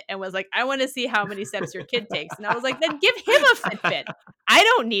Fitbit and was like, I want to see how many steps your kid takes. And I was like, then give him a Fitbit. I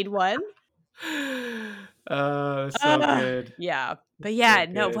don't need one. Oh, so good. Yeah. But So yeah,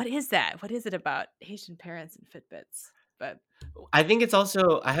 no, good. what is that? What is it about Asian parents and Fitbits? But I think it's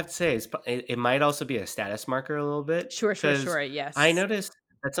also, I have to say, it might also be a status marker a little bit because sure. I Yes. noticed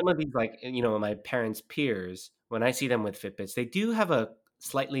that some of these, like, my parents' peers, when I see them with Fitbits, they do have a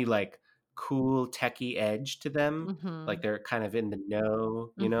slightly like cool techie edge to them. Like Mm-hmm. they're kind of in the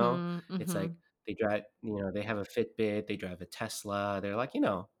know. Mm-hmm. It's Mm-hmm. like they drive, they have a Fitbit, they drive a Tesla. They're like,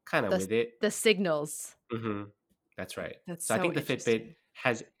 kind of The with it. the signals. hmm That's right. That's So I so think the Fitbit interesting.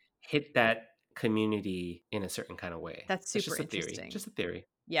 has hit that community in a certain kind of way. That's That's super just a theory. interesting. Just a theory.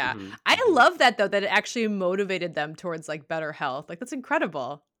 Yeah. hmm I hmm love that though, that it actually motivated them towards, like, better health. Like, that's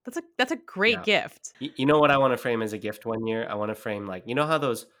incredible. That's a great Yeah. gift. You know what I want to frame as a gift one year? I want to frame like, how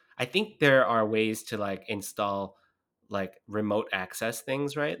those, I think there are ways to like install like remote access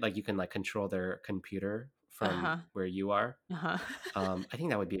things, right? Like you can like control their computer from Uh-huh. where you are. Uh-huh. I think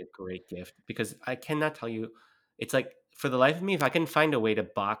that would be a great gift because I cannot tell you. It's like for the life of me, if I can find a way to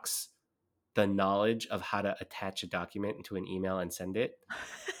box the knowledge of how to attach a document into an email and send it,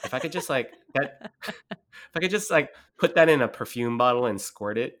 if I could just like that, if I could just like put that in a perfume bottle and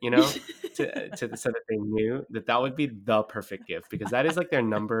squirt it, so that they knew that that would be the perfect gift because that is like their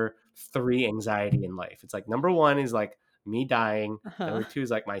number three anxiety in life. It's like number one is like me dying, Uh-huh. number two is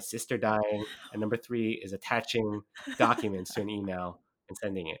like my sister dying, and number three is attaching documents to an email and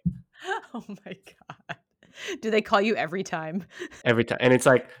sending it Oh my god. Do they call you every time? every time. And it's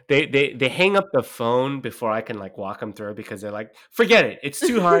like they hang up the phone before I can like walk them through it because they're like, forget it, it's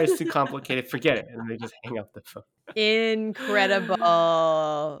too hard, it's too complicated, forget it, and they just hang up the phone.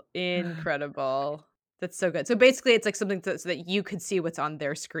 Incredible. Incredible. That's so good. So basically it's like something so that you could see what's on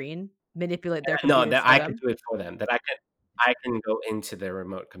their screen, manipulate their No, computer that for I could them. do it for them. That I can go into their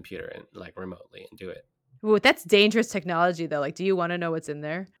remote computer and like remotely and do it. Ooh, that's dangerous technology though. Like, do you wanna know what's in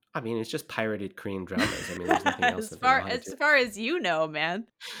there? I mean, it's just pirated Korean dramas. I mean, there's nothing else As that they know far how to as do. far as you know, man.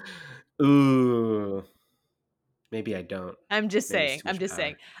 Ooh, maybe I don't. I'm just Maybe it's saying. too I'm much just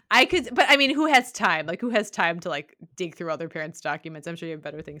saying. power. I could but I mean, who has time? Like, who has time to, like, dig through other parents' documents? I'm sure you have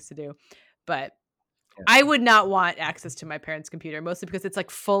better things to do. But Yeah. I would not want access to my parents' computer, mostly because it's,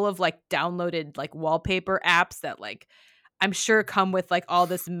 like, full of, like, downloaded, like, wallpaper apps that, like, I'm sure come with, like, all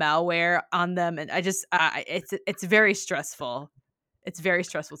this malware on them, and I just it's very stressful. It's very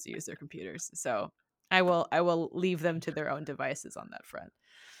stressful to use their computers, so I will leave them to their own devices on that front.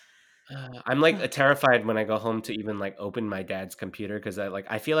 I'm like terrified when I go home to even like open my dad's computer because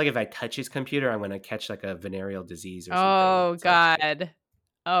I feel like if I touch his computer, I'm gonna catch like a venereal disease or something. Oh, So god.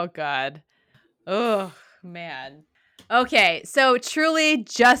 Oh, god. Oh, man. Okay, so truly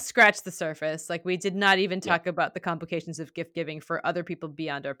just scratch the surface. Like we did not even yeah. talk about the complications of gift giving for other people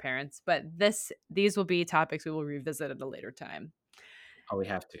beyond our parents, but these will be topics we will revisit at a later time. Oh, we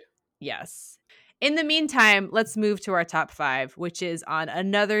have to. Yes. In the meantime, let's move to our top 5, which is on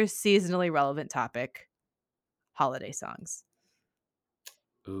another seasonally relevant topic, holiday songs.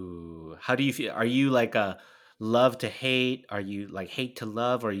 Ooh, how do you feel? Are you like a love to hate? Are you like hate to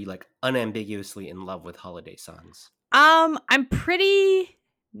love? Or are you like unambiguously in love with holiday songs? I'm pretty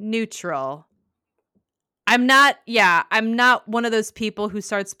neutral. I'm not one of those people who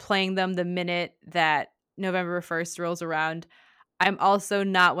starts playing them the minute that November 1st rolls around. I'm also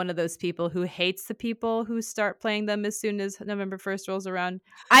not one of those people who hates the people who start playing them as soon as November 1st rolls around.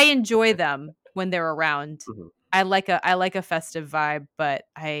 I enjoy them when they're around. Mhm. I like a festive vibe, but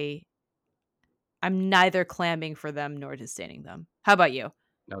I'm neither clamming for them nor disdaining them. How about you?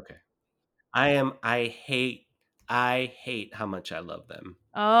 Okay. I hate how much I love them.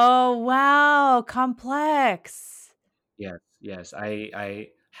 Oh, wow, complex. Yes, yes. I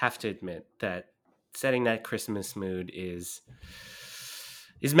have to admit that setting that Christmas mood is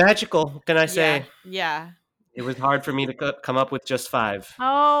magical. What can I Yeah, say? yeah. It was hard for me to come up with just five.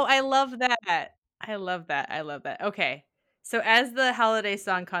 Oh, I love that. I love that. I love that. Okay. So as the holiday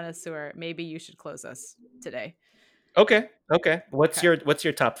song connoisseur, maybe you should close us today. Okay, okay. What's Okay.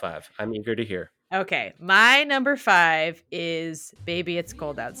 your top five? I'm eager to hear. Okay. My number 5 is Baby It's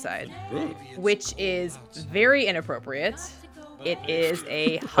Cold Outside, Mm, which is very inappropriate. It is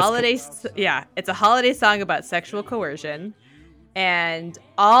a let's go. yeah, it's a holiday song about sexual coercion, and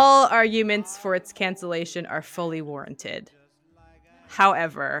all arguments for its cancellation are fully warranted.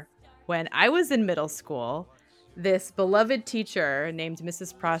 However, when I was in middle school, this beloved teacher named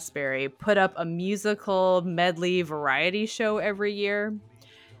Mrs. Prosperry put up a musical medley variety show every year.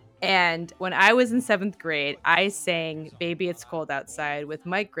 And when I was in 7th grade, I sang Baby It's Cold Outside with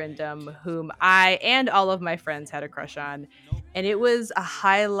Mike Grindom, whom I and all of my friends had a crush on. And it was a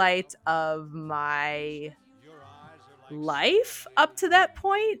highlight of my life up to that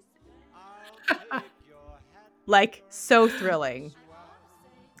point. Like, so thrilling.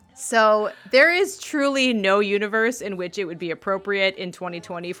 So there is truly no universe in which it would be appropriate in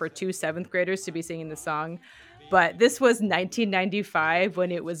 2020 for two 7th graders to be singing the song. But this was 1995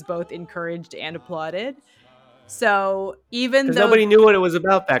 when it was both encouraged and applauded. So even Because though, nobody knew what it was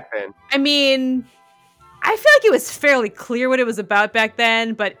about back then. I mean, I feel like it was fairly clear what it was about back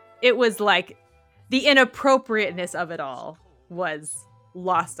then, but it was like the inappropriateness of it all was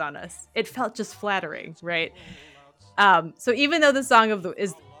lost on us. It felt just flattering, right? So even though the song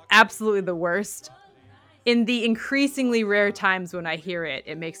is absolutely the worst, in the increasingly rare times when I hear it,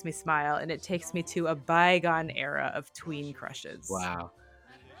 it makes me smile and it takes me to a bygone era of tween crushes. Wow.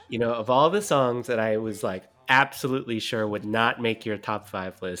 Of all the songs that I was like absolutely sure would not make your top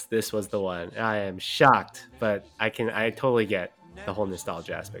 5 list, this was the one. I am shocked, but I totally get the whole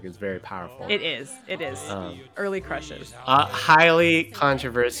nostalgia aspect. It's very powerful. It is. Early crushes. Highly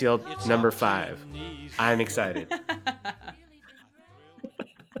controversial number 5. I'm excited.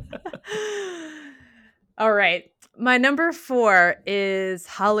 All right. My number 4 is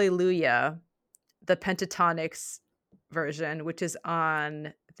Hallelujah, the Pentatonix version, which is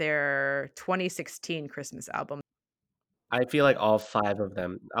on their 2016 Christmas album. I feel like all 5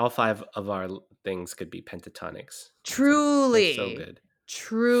 of our things could be pentatonics. Truly. They're so good.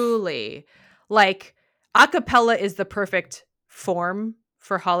 Truly. Like, a cappella is the perfect form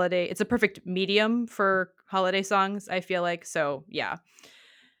for holiday. It's a perfect medium for holiday songs, I feel like. So, yeah.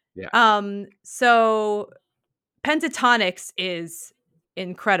 So Pentatonix is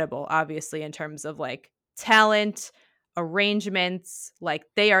incredible, obviously, in terms of like talent, arrangements, like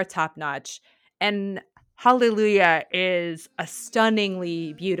they are top notch. And Hallelujah is a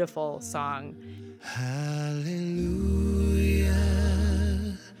stunningly beautiful song. Hallelujah,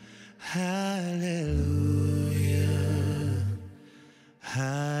 hallelujah,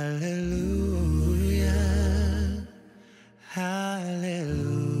 hallelujah, hallelujah.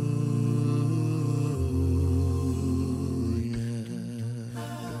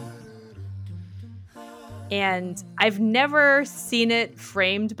 And I've never seen it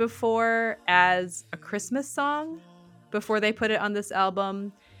framed before as a Christmas song before they put it on this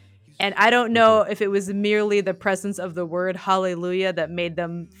album. And I don't know if it was merely the presence of the word hallelujah that made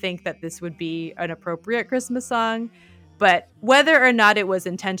them think that this would be an appropriate Christmas song. But whether or not it was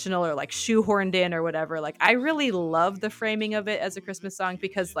intentional or like shoehorned in or whatever, like I really love the framing of it as a Christmas song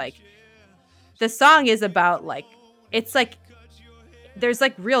because like the song is about like, it's like, there's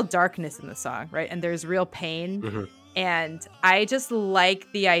like real darkness in the song, right? And there's real pain. Mm-hmm. And I just like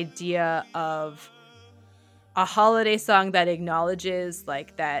the idea of a holiday song that acknowledges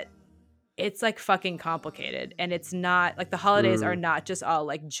like that it's like fucking complicated. And it's not like the holidays are not just all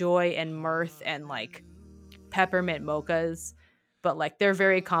like joy and mirth and like peppermint mochas, but like they're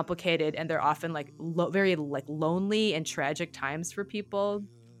very complicated and they're often like very like lonely and tragic times for people.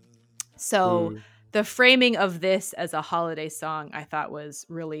 So the framing of this as a holiday song, I thought was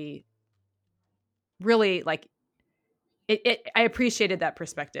really, really like I appreciated that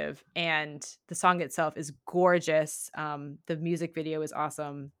perspective, and the song itself is gorgeous. The music video is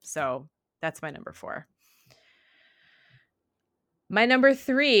awesome. So that's my number 4. My number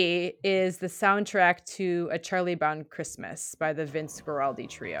 3 is the soundtrack to A Charlie Brown Christmas by the Vince Guaraldi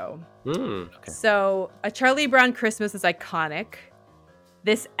Trio. Okay. So A Charlie Brown Christmas is iconic.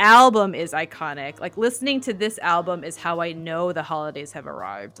 This album is iconic. Like listening to this album is how I know the holidays have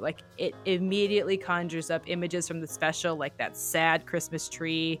arrived. Like it immediately conjures up images from the special, like that sad Christmas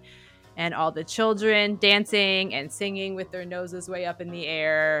tree and all the children dancing and singing with their noses way up in the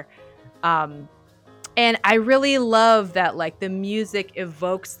air. And I really love that like the music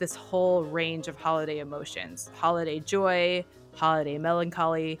evokes this whole range of holiday emotions, holiday joy, holiday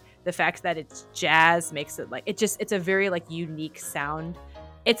melancholy. The fact that it's jazz makes it like, it's a very like unique sound.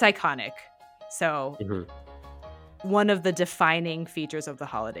 It's iconic. So one of the defining features of the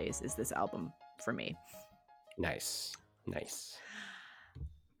holidays is this album for me. Nice.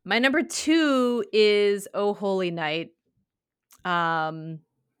 My number 2 is Oh Holy Night. Not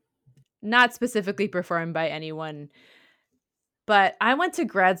specifically performed by anyone, but I went to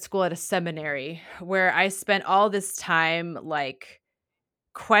grad school at a seminary where I spent all this time like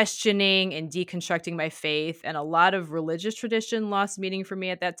questioning and deconstructing my faith, and a lot of religious tradition lost meaning for me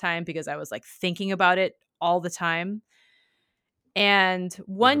at that time because I was like thinking about it all the time. And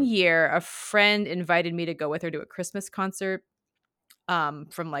one year a friend invited me to go with her to a Christmas concert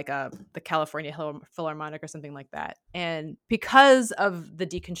from like the California Philharmonic or something like that. And because of the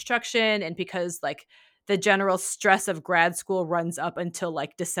deconstruction and because like the general stress of grad school runs up until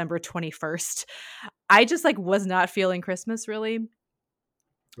like December 21st, I just like was not feeling Christmas really.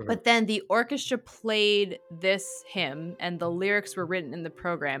 But then the orchestra played this hymn and the lyrics were written in the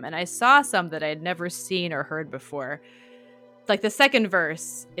program. And I saw some that I had never seen or heard before. Like the second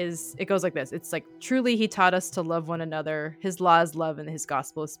verse it goes like this. It's like, truly he taught us to love one another. His law is love and his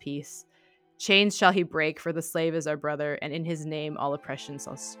gospel is peace. Chains shall he break, for the slave is our brother. And in his name all oppression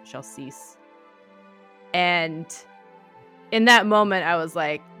shall cease. And in that moment I was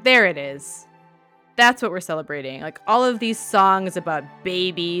like, there it is. That's what we're celebrating. Like all of these songs about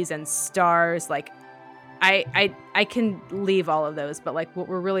babies and stars, like I can leave all of those, but like what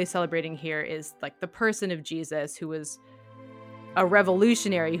we're really celebrating here is like the person of Jesus, who was a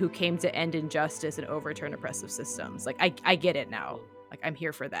revolutionary who came to end injustice and overturn oppressive systems. Like I get it now. Like I'm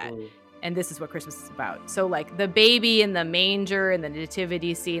here for that. and this is what Christmas is about. So like the baby in the manger and the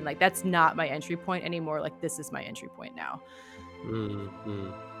nativity scene, like that's not my entry point anymore. Like this is my entry point now. Mm-hmm.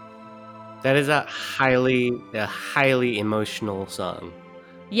 That is a highly emotional song.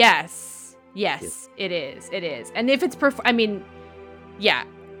 Yes, it is. And if it's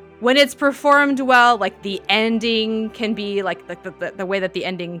when it's performed well, like the ending can be like the way that the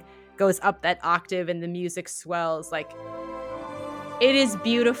ending goes up that octave and the music swells, like it is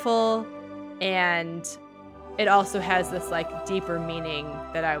beautiful, and it also has this like deeper meaning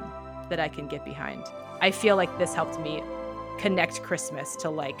that I can get behind. I feel like this helped me connect Christmas to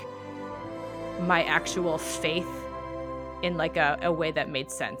like my actual faith in like a way that made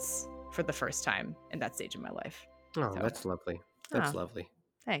sense for the first time in that stage of my life. Oh, So. that's lovely. That's lovely.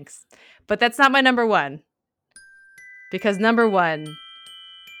 Thanks. But that's not my number one. Because number one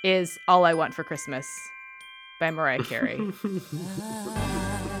is All I Want for Christmas by Mariah Carey. I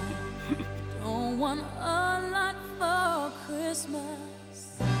don't want a lot for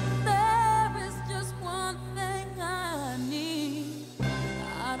Christmas. There is just one thing I need.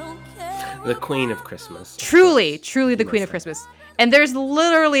 I don't care. The Queen of Christmas. Truly the Queen of Christmas. And there's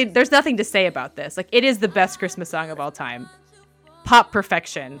nothing to say about this. Like, it is the best Christmas song of all time. Pop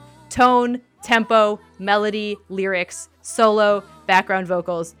perfection. Tone, tempo, melody, lyrics, solo, background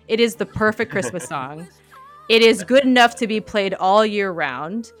vocals. It is the perfect Christmas song. It is good enough to be played all year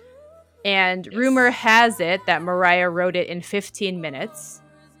round. And rumor has it that Mariah wrote it in 15 minutes.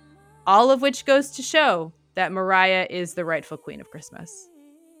 All of which goes to show that Mariah is the rightful Queen of Christmas.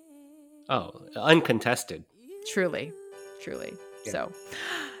 Oh, uncontested. Truly. Yeah. So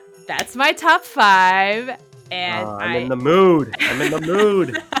that's my top 5. And I'm in the mood.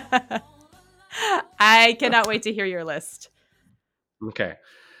 I cannot wait to hear your list. Okay.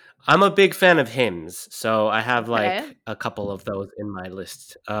 I'm a big fan of hymns, so I have like Okay. a couple of those in my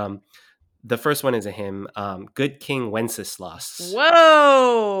list. The first one is a hymn, Good King Wenceslas.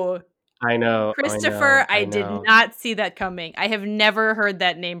 Whoa! I know. Christopher, I did know. not see that coming. I have never heard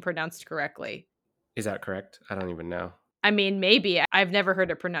that name pronounced correctly. Is that correct? I don't even know. I mean, maybe. I've never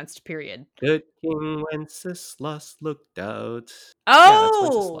heard it pronounced, period. Good King Wenceslas looked out. Oh! Yeah, that's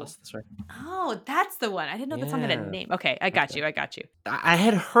Wenceslas. That's right. Oh, that's the one. I didn't know the song had a Yeah. name. Okay, I got you. I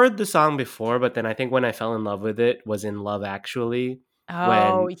had heard the song before, but then I think when I fell in love with it was in Love Actually.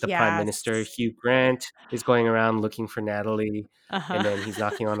 Oh, When the Prime Minister, Hugh Grant, is going around looking for Natalie, Uh-huh. and then he's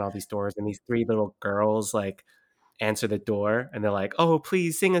knocking on all these doors, and these 3 little girls like answer the door, and they're like, "Oh,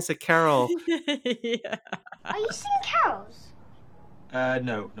 please sing us a carol." Yeah. Are you singing carols?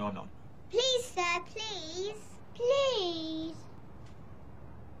 No, I'm not. Please, sir, please. Please.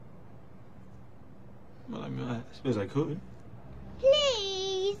 Well, I suppose I could.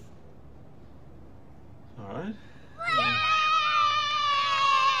 Please. All right.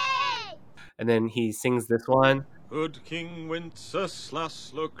 And then he sings this one. Good King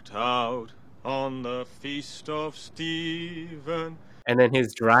Wenceslas looked out on the feast of Stephen. And then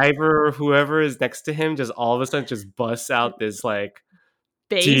his driver or whoever is next to him just all of a sudden just busts out this like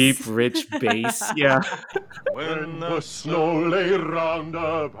Bass. deep, rich bass. Yeah. When The snow lay round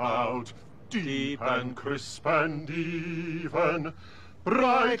about, deep and crisp and even,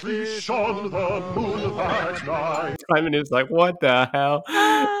 brightly shone the moon that night. Simon is like, what the hell?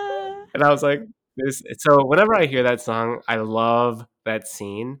 And I was like, this. So whenever I hear that song, I love that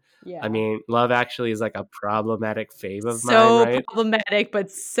scene. Yeah. I mean, Love Actually is like a problematic fave of so mine, right? problematic,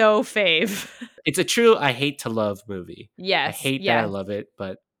 but so fave. It's a true I hate to love movie. Yes. I hate yes. that I love it,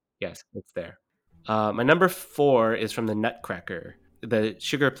 but yes, it's there. My number 4 is from the Nutcracker, the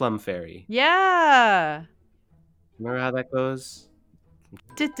Sugar Plum Fairy. Yeah. Remember how that goes?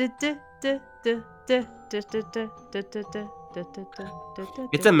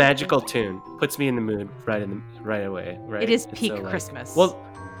 It's a magical tune. Puts me in the mood right away. Right. It is And peak so, like, Christmas. Well,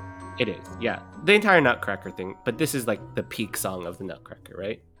 it is. Yeah, the entire Nutcracker thing. But this is like the peak song of the Nutcracker,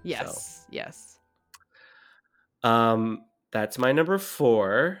 right? yes. Yes. That's my number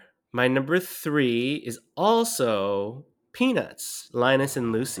 4. My number 3 is also Peanuts, Linus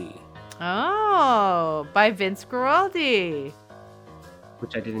and Lucy, Oh, by Vince Guaraldi.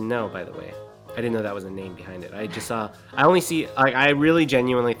 which I didn't know, by the way. I didn't know that was a name behind it. I just saw. I only see. Like, I really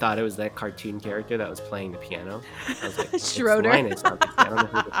genuinely thought it was that cartoon character that was playing the piano. I was like, it's Schroeder. Linus, obviously. I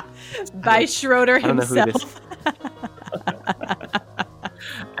don't know who By Schroeder I don't know who this. himself.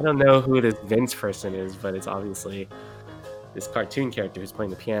 I don't know who this Vince person is, but it's obviously this cartoon character who's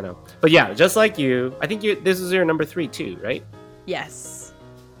playing the piano. But yeah, just like you, I think this is your number 3 too, right? Yes.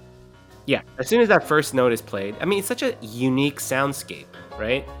 Yeah. As soon as that first note is played, I mean, it's such a unique soundscape,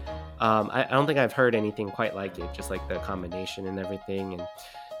 right? I don't think I've heard anything quite like it. Just like the combination and everything, and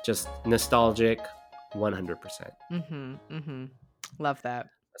just nostalgic, 100%. Love that.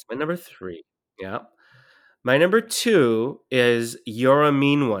 That's my number 3. Yeah. My number 2 is You're a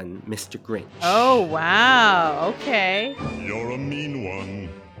Mean One, Mr. Grinch. Oh, wow. Okay. You're a mean one,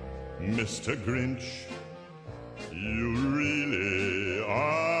 Mr. Grinch. You really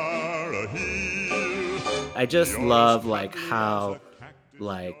are a heel. I just love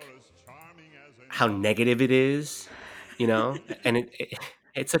how negative it is, you know, and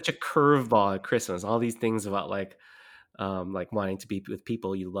it's such a curveball at Christmas. All these things about like wanting to be with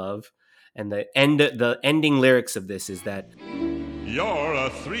people you love, and the ending lyrics of this is that You're a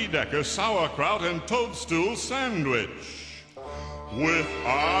 3-decker sauerkraut and toadstool sandwich with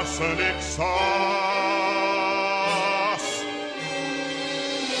arsenic sauce.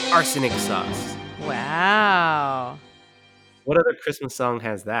 arsenic sauce. Wow. What other Christmas song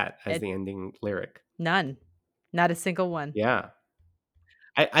has that as the ending lyric? None. Not a single one. Yeah.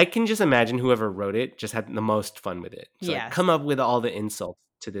 I can just imagine whoever wrote it just had the most fun with it. It's like, Yes. come up with all the insults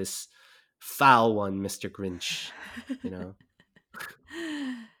to this foul one, Mr. Grinch, you know?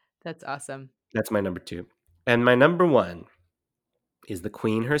 That's awesome. That's my number 2. And my number 1 is the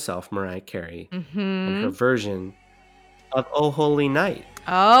Queen herself, Mariah Carey, and her version of Oh Holy Night.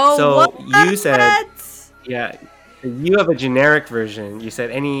 Oh, So what? you said, yeah, you have a generic version. You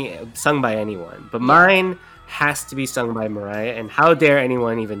said sung by anyone, but mine has to be sung by Mariah. And how dare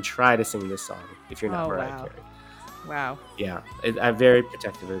anyone even try to sing this song if you're not Mariah Carey? Wow. Yeah, I'm very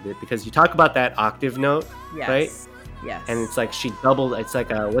protective of it because you talk about that octave note, Yes. right? Yes. And it's like she doubled. It's like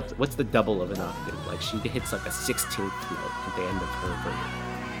what's the double of an octave? Like she hits like a 16th note at the end of her version.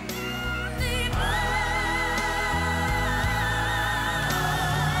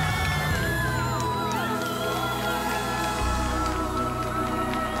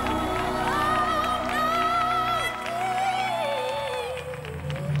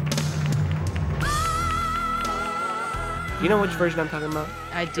 You know which version I'm talking about?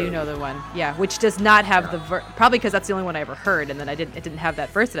 I do know the one. Yeah, which does not have the probably because that's the only one I ever heard, and then it didn't have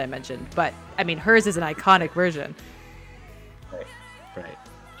that verse that I mentioned. But I mean, hers is an iconic version. Right.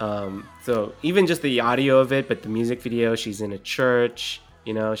 So even just the audio of it, but the music video, she's in a church,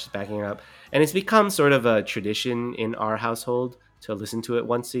 you know, she's backing it up. And it's become sort of a tradition in our household to listen to it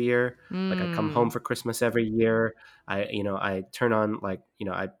once a year. Like I come home for Christmas every year. I turn on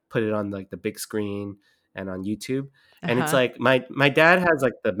I put it on like the big screen and on YouTube. And it's like my dad has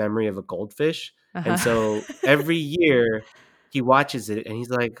like the memory of a goldfish. And so every year he watches it and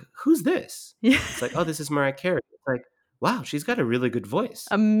he's like, who's this? It's like, oh, this is Mariah Carey. It's like, wow, she's got a really good voice.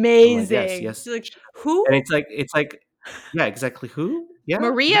 Amazing. Like, yes. She's like, who? And it's like, yeah, exactly. Who? Yeah.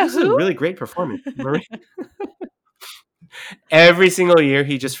 Maria, this is who? a really great performance. Maria. Every single year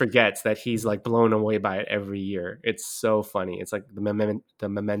he just forgets that he's like blown away by it every year. It's so funny. It's like the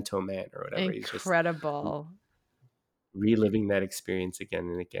Memento Man or whatever. Incredible. He's just reliving that experience again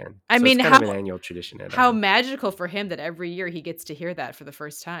and again. I So mean, it's kind of an annual tradition. How magical for him that every year he gets to hear that for the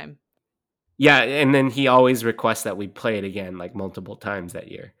first time. Yeah, and then he always requests that we play it again like multiple times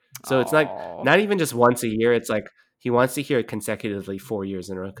that year. So it's not even just once a year. It's like he wants to hear it consecutively 4 years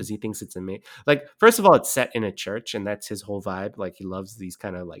in a row because he thinks it's amazing. Like, first of all, it's set in a church, and that's his whole vibe. Like, he loves these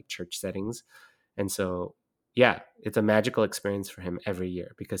kind of like church settings. And so, yeah, it's a magical experience for him every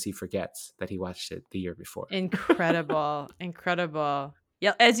year because he forgets that he watched it the year before. Incredible. Incredible.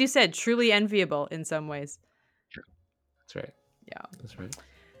 Yeah, as you said, truly enviable in some ways. That's right. Yeah. That's right.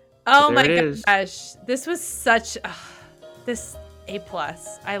 Oh So my there it is. gosh. This was such this A+.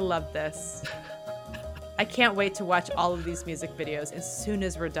 I love this. I can't wait to watch all of these music videos as soon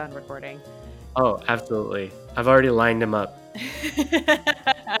as we're done recording. Oh, absolutely. I've already lined him up.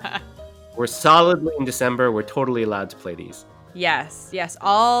 We're solidly in December. We're totally allowed to play these. Yes.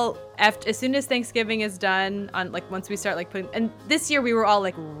 All after as soon as Thanksgiving is done, on like once we start like putting, and this year we were all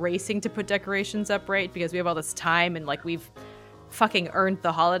like racing to put decorations up, right? Because we have all this time and like we've fucking earned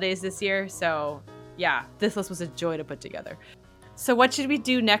the holidays this year. So yeah, this list was a joy to put together. So what should we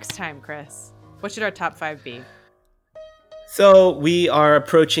do next time, Chris? What should our top 5 be? So we are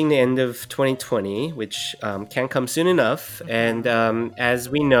approaching the end of 2020, which can't come soon enough. And as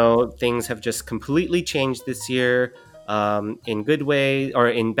we know, things have just completely changed this year in good ways or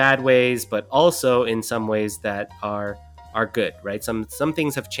in bad ways, but also in some ways that are good, right? Some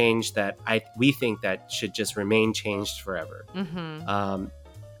things have changed that we think that should just remain changed forever.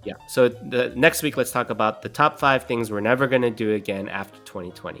 Yeah. So the next week, let's talk about the top 5 things we're never going to do again after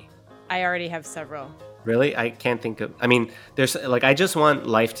 2020. I already have several. Really? I can't think of... I mean, there's like, I just want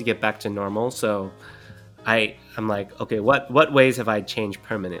life to get back to normal. So I'm like, okay, what ways have I changed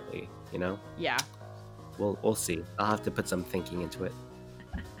permanently? You know? Yeah. We'll see. I'll have to put some thinking into it.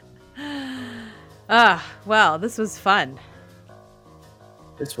 Well, this was fun.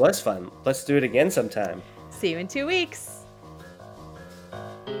 This was fun. Let's do it again sometime. See you in 2 weeks.